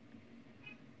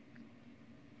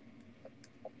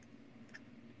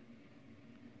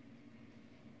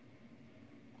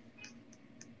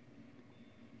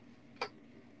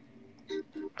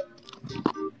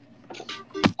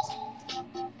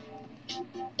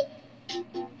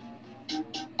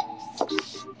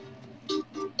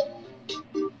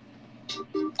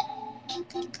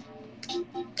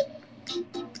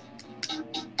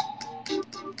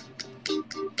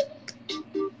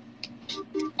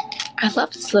 I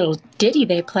love this little ditty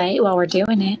they play while we're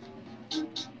doing it.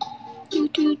 Do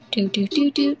do do do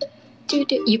do do do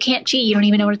do. You can't cheat. You don't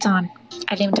even know what it's on.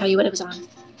 I didn't even tell you what it was on.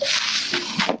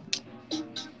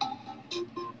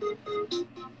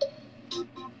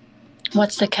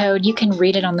 What's the code? You can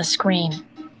read it on the screen.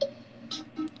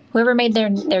 Whoever made their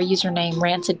username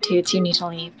Rancid Toots, you need to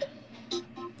leave.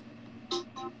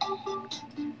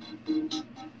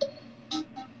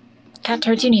 Cat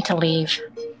Turds, you need to leave.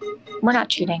 We're not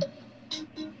cheating.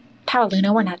 Power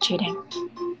Luna, we're not cheating.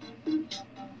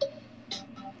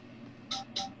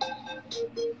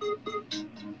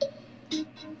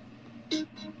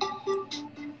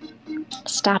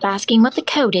 Stop asking what the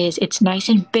code is. It's nice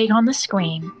and big on the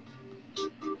screen.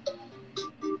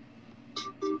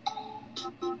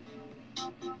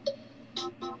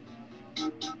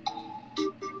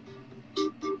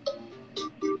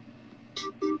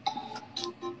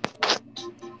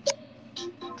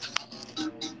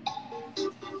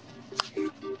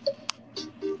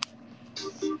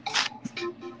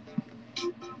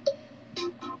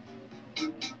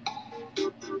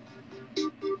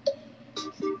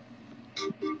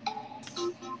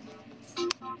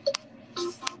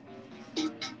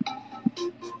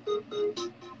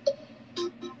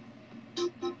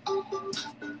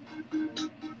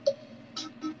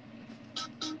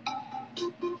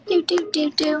 Do do do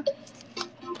do.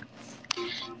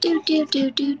 Do do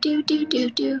do do do do do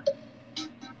do.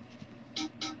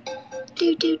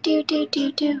 Do do do do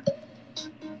do do.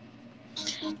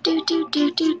 Do do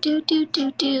do do do do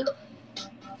do do.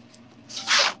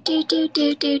 Do do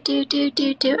do do do do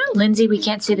do do. Lindsay, we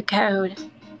can't see the code.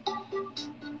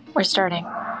 We're starting.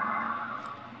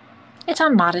 It's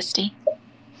on modesty.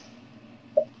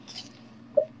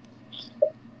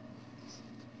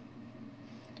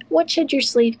 What should your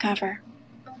sleeve cover?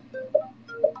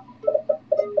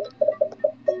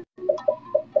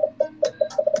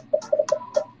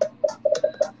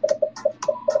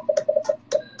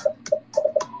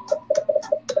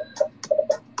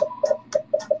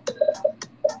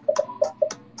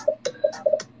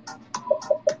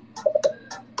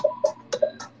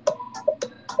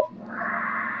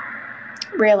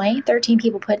 Really? 13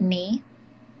 people put knee?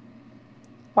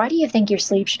 Why do you think your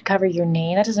sleeve should cover your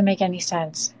knee? That doesn't make any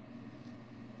sense.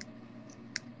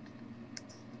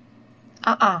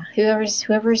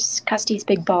 Whoever's Custy's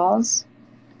big balls.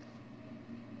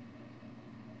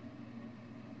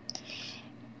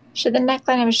 Should the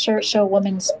neckline of a shirt show a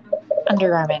woman's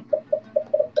undergarment?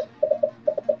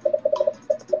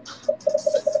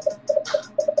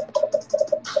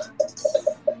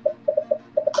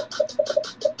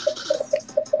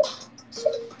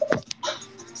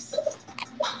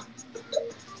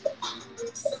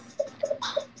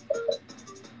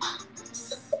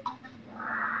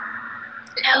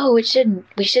 No, it shouldn't.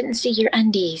 We shouldn't see your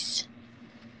undies.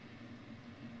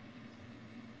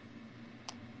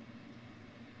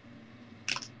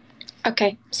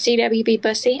 Okay, CWB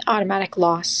Bussy, automatic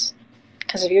loss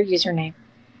because of your username.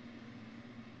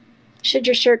 Should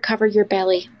your shirt cover your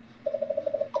belly?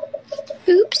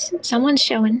 Oops, someone's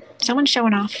showing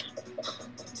off.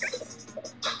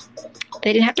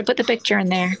 They didn't have to put the picture in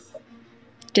there.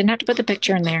 Didn't have to put the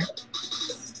picture in there.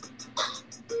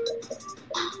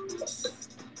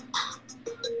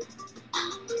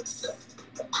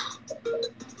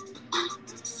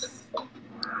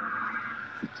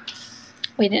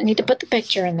 We didn't need to put the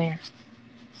picture in there.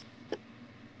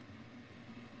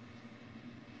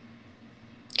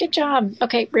 Good job.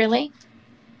 Okay, really?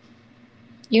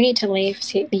 You need to leave,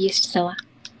 see the Yeastzilla.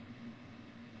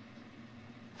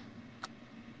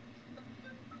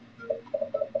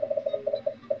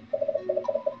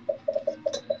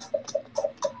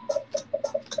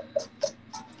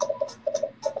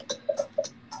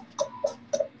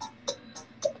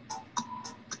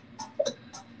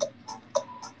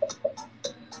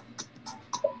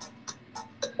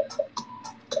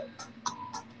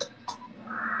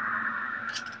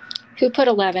 Who put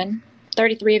 11?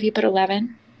 33 of you put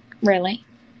 11? Really?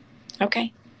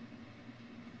 Okay.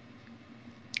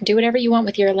 Do whatever you want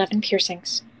with your 11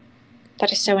 piercings.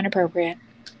 That is so inappropriate.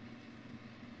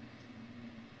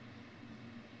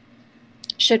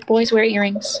 Should boys wear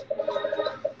earrings?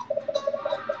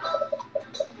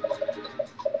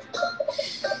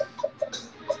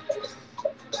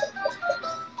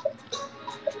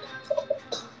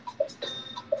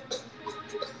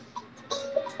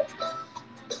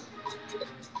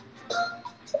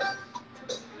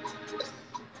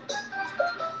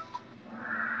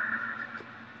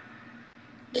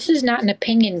 This is not an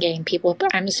opinion game, people.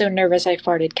 I'm so nervous I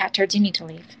farted. Cat turds, you need to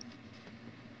leave.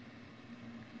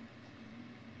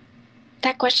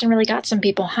 That question really got some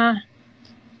people, huh?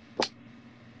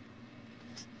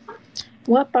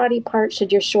 What body part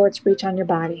should your shorts reach on your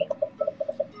body?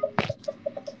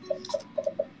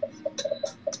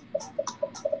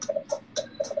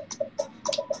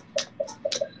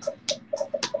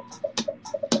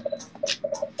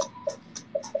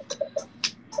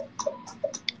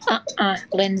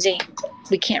 Lindsay,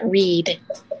 we can't read.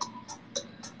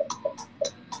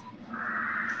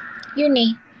 Your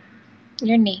knee.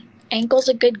 Your knee. Ankle's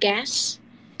a good guess.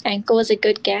 Ankle is a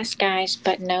good guess, guys,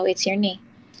 but no, it's your knee.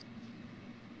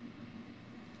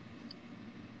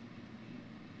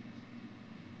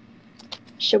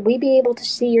 Should we be able to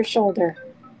see your shoulder?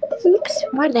 Oops,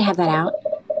 why do they have that out?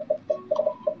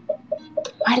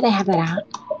 Why do they have that out?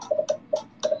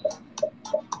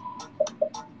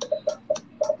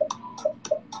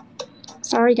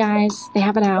 Sorry, guys, they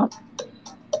have it out.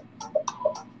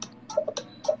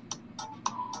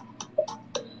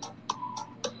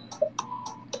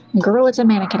 Girl, it's a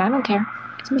mannequin. I don't care.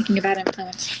 It's making a bad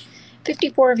influence.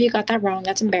 54 of you got that wrong.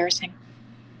 That's embarrassing.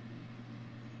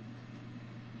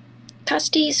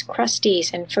 Custies,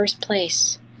 crusties in first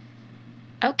place.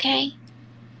 Okay.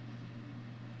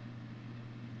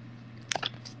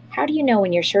 How do you know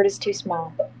when your shirt is too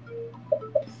small?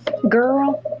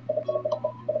 Girl.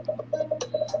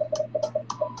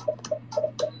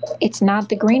 It's not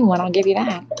the green one, I'll give you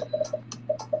that.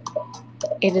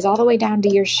 It is all the way down to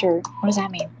your shirt. What does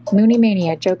that mean? Mooney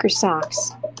Mania, Joker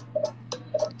socks.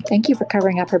 Thank you for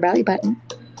covering up her belly button.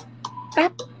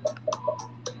 Ah.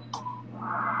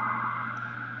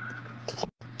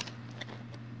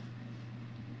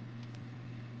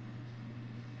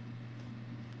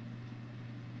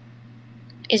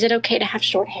 Is it okay to have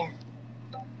short hair?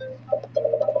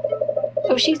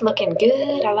 Oh, she's looking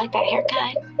good. I like that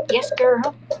haircut. Yes,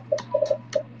 girl.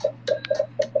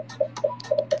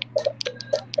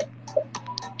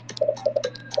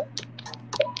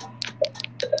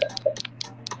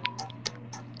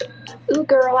 Ooh,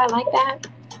 girl, I like that.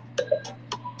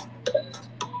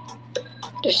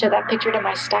 Just show that picture to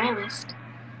my stylist.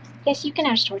 Yes, you can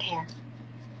have short hair.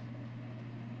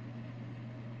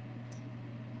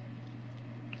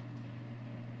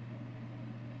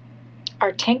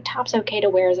 Are tank tops okay to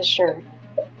wear as a shirt?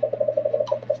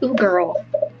 Ooh, girl.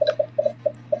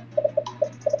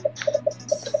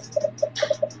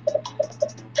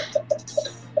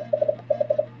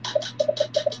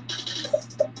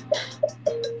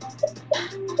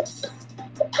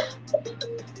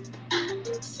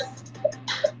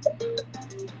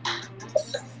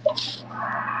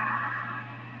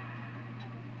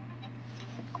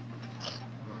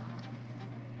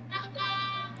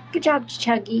 Good job,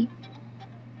 Chuggy.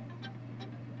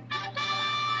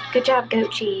 Good job,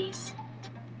 goat cheese.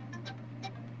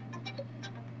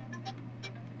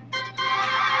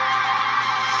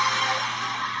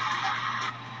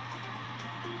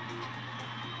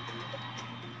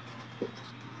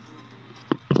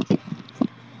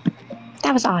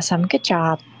 That was awesome. Good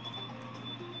job.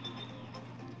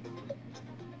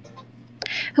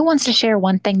 Who wants to share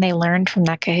one thing they learned from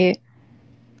that Kahoot?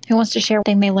 Who wants to share one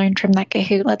thing they learned from that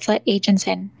Kahoot? Let's let Agents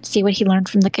in. See what he learned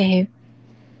from the Kahoot.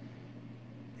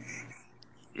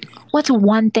 What's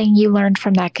one thing you learned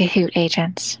from that Kahoot,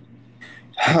 Agents?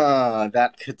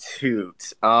 That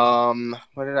Kahoot.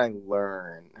 What did I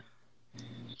learn?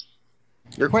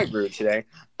 You're quite rude today.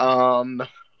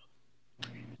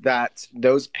 That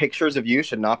those pictures of you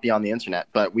should not be on the internet,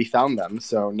 but we found them,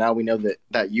 so now we know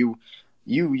that you're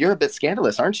a bit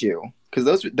scandalous, aren't you?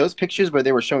 Because those pictures where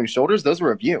they were showing shoulders, those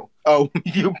were of you. Oh,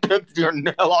 you picked your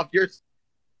nail off your.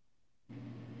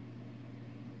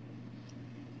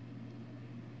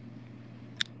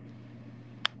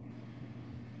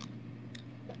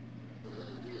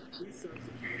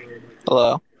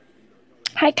 Hello.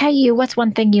 Hi, Caillou. What's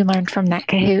one thing you learned from that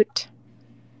Kahoot?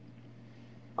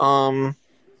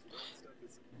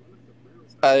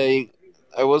 I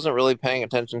wasn't really paying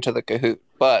attention to the Kahoot,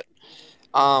 but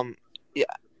yeah,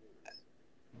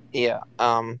 Yeah.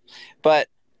 But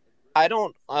I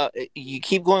don't. You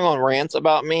keep going on rants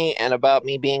about me and about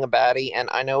me being a baddie, and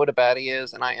I know what a baddie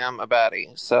is, and I am a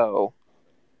baddie. So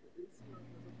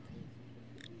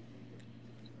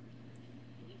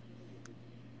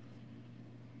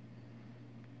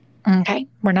Okay,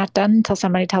 we're not done until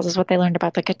somebody tells us what they learned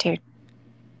about the Kahoot.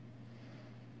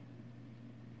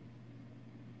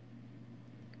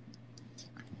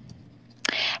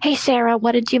 Hey, Sarah,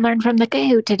 what did you learn from the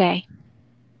Kahoot today?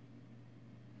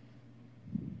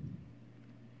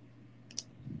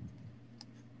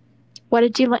 What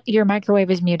did you your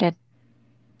microwave is muted.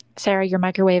 Sarah, your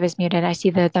microwave is muted. I see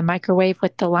the microwave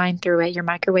with the line through it. Your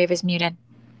microwave is muted.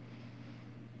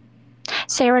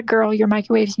 Sarah, girl, your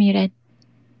microwave's muted.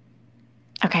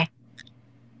 Okay.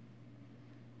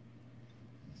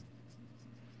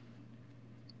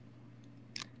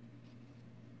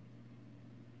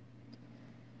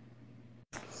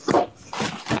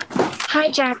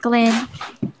 Hi, Jacqueline.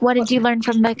 What did you learn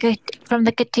from the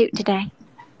Kahoot today?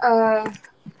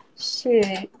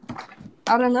 Shit.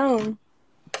 I don't know.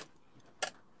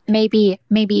 Maybe,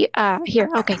 here,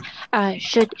 okay.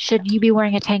 Should you be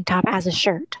wearing a tank top as a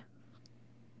shirt?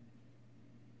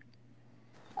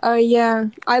 Yeah.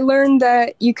 I learned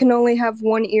that you can only have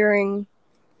one earring,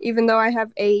 even though I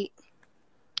have 8.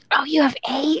 Oh, you have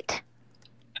 8?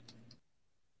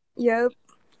 Yep.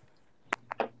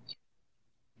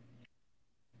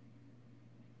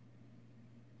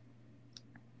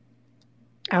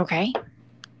 Okay.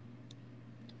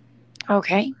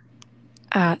 Okay.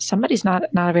 Somebody's not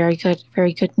a very good.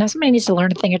 Now somebody needs to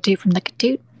learn a thing or two from the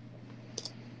Kahoot.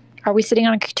 Are we sitting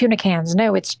on tuna cans?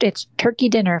 No, it's turkey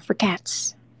dinner for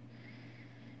cats.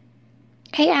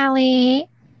 Hey, Allie.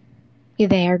 You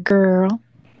there, girl?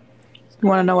 You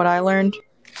want to know what I learned?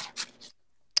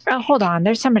 Oh, hold on.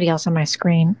 There's somebody else on my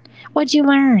screen. What'd you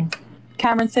learn?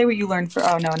 Cameron, say what you learned for.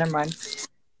 Oh no, never mind.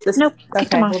 Nope.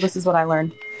 Okay, well, this is what I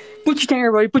learned. Put your chain,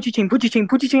 everybody. Put your chain. Put your chain.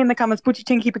 Put your chain in the comments. Put your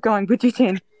chain. Keep it going. Put your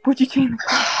chain. Put your chain.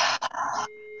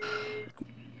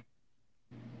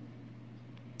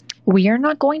 We are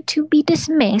not going to be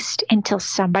dismissed until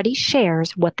somebody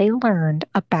shares what they learned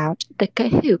about the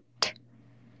Kahoot.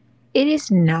 It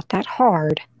is not that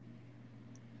hard.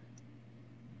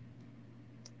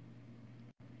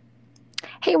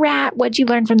 Hey, Rat, what'd you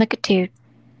learn from the Kahoot?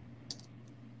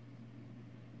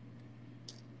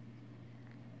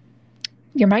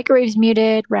 Your microwave's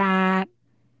muted, Rat.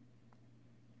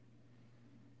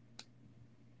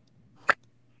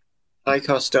 Hi,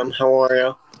 Custom. How are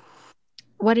you?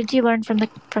 What did you learn from the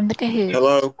Kahoot?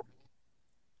 Hello.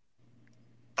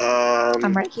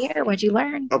 I'm right here. What'd you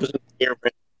learn? I wasn't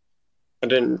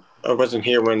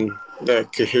here when the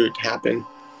Kahoot happened.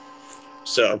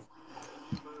 So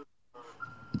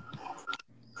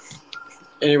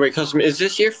anyway, Custom, is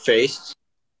this your face?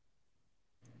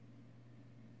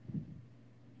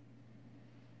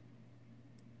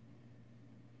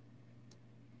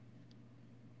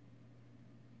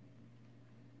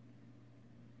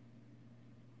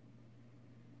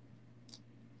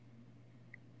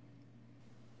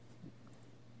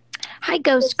 Hi,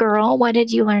 Ghost Girl. What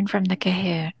did you learn from the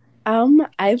Kahoot?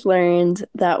 I've learned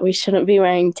that we shouldn't be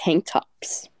wearing tank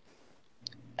tops.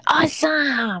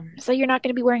 Awesome! So you're not going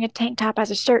to be wearing a tank top as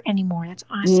a shirt anymore. That's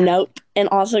awesome. Nope. And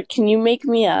also, can you make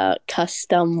me a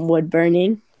custom wood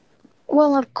burning?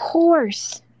 Well, of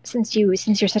course. Since you're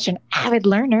such an avid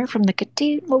learner from the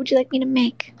Kahoot, what would you like me to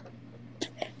make?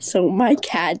 So my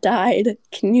cat died.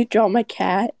 Can you draw my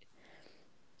cat?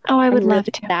 Oh, I would love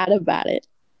really to. Sad about it.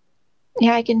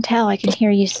 Yeah, I can tell. I can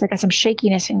hear you. Got some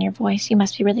shakiness in your voice. You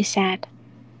must be really sad.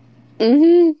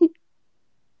 Mm-hmm.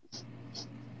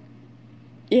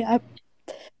 Yeah.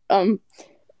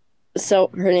 So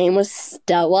her name was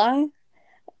Stella.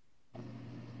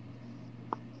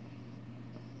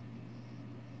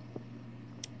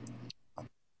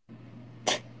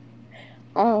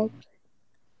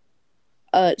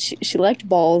 She liked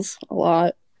balls a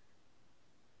lot.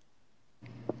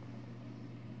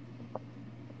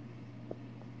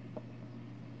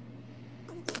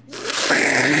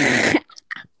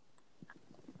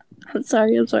 I'm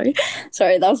sorry.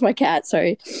 Sorry, that was my cat.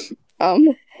 Sorry.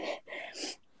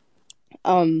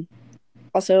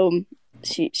 Also,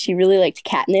 she really liked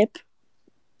catnip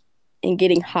and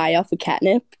getting high off of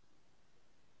catnip.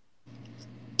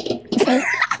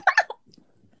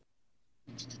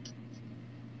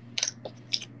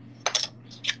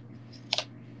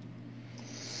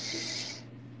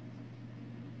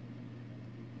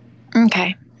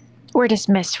 Okay. We're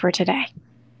dismissed for today.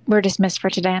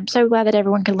 I'm so glad that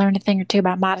everyone could learn a thing or two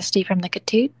about modesty from the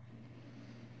Kahoot.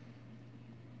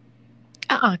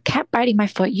 Cat biting my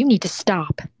foot. You need to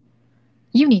stop.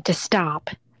 You need to stop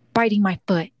biting my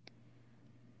foot.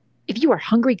 If you are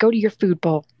hungry, go to your food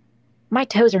bowl. My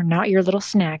toes are not your little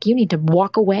snack. You need to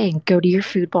walk away and go to your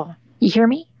food bowl. You hear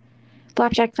me?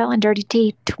 Flapjack Felon, Dirty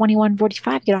Tea,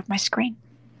 2145, get off my screen.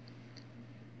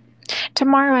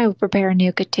 Tomorrow I will prepare a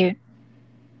new katoot.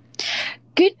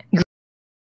 Good.